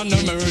gun on no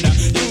murder.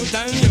 Youth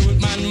and youth,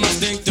 man, must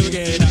stick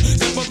together.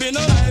 Step up in the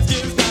life,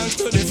 give thanks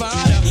to the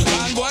Father.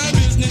 Man, boy,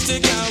 business,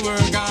 they can't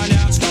work on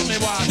ya. Stop me,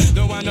 boy,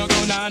 don't want no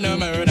gun on no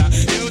murder.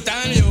 Youth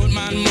and youth,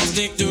 man, must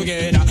stick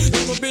together.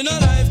 Step up in the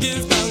life,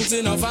 give thanks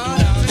to the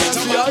Father.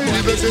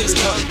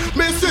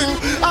 Me sing,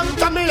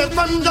 after me left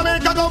from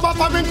Jamaica, go back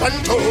for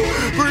Toronto.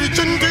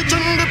 Preaching,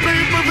 teaching the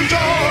people for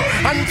sure.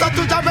 Answer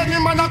to job any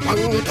man a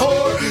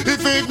contour.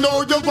 If it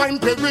know you wine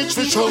pay rich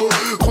for sure.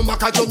 Come back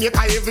to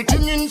Jamaica,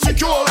 everything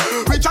insecure.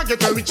 Rich I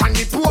get rich and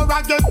the poor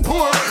I get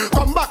poor.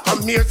 Come back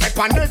from here, say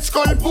Panet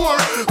skull poor.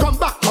 Come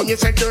back from you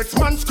say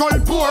Dirtsman skull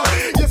poor.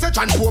 You say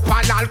John Pope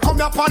and I'll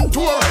come up on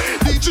tour.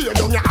 DJ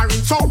down your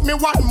orange out me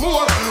one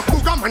more.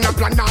 Booga man a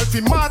plan all fi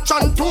march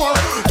and tour.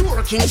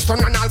 Tour Kingston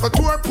and I'll go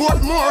tour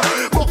Portmore.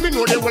 But me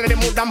know the whole of them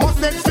would have must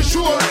next for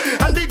sure.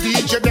 And the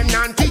DJ them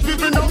not teach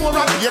people no more.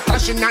 Be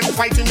clashing and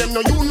fighting them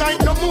no unite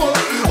no more.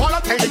 All I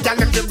tell the gal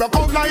them they broke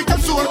out like a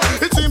sword.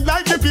 It seems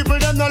like the people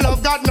them no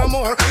love God no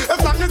more. As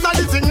long as I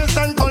sing this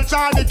and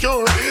culture the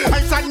cure.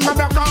 I sang my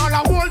back all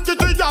I want to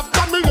the job.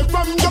 Family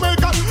from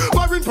Jamaica,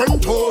 Warren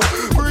Pento.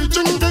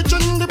 Preaching,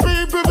 teaching the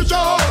people for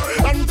sure.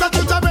 And that's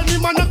the job any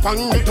man upon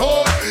the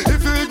door.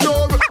 If you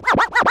ignore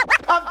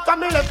after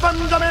me left from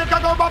Jamaica,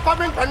 go back for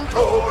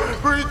Pento.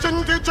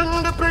 Preaching,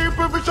 teaching the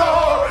people for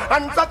sure.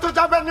 And that's the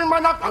job any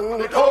man upon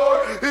the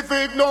door. If you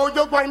ignore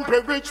you go and pay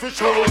rich for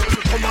sure.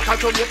 Come back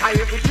to Jamaica,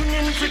 everything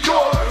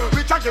insecure.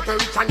 Rich I get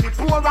rich and the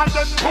poor I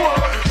get poor.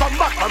 Come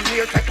back from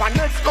here, take one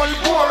next skull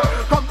poor.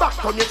 Come back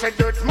from you say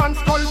Dirtsman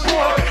skull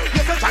poor.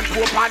 You say John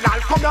Pope and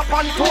I'll come up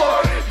on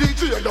tour.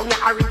 DJ down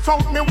your orange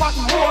out me what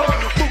more.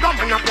 Booga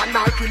man up and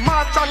I'll be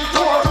march and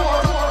tour.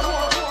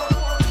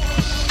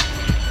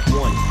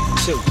 1,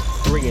 2,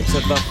 3 into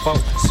the 4.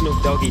 Snoop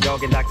Doggy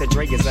Dogg and Dr.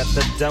 Dre is at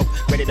the door,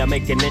 ready to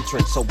make an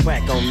entrance, so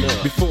back on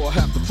up. Before I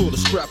have to pull the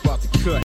strap out the cut,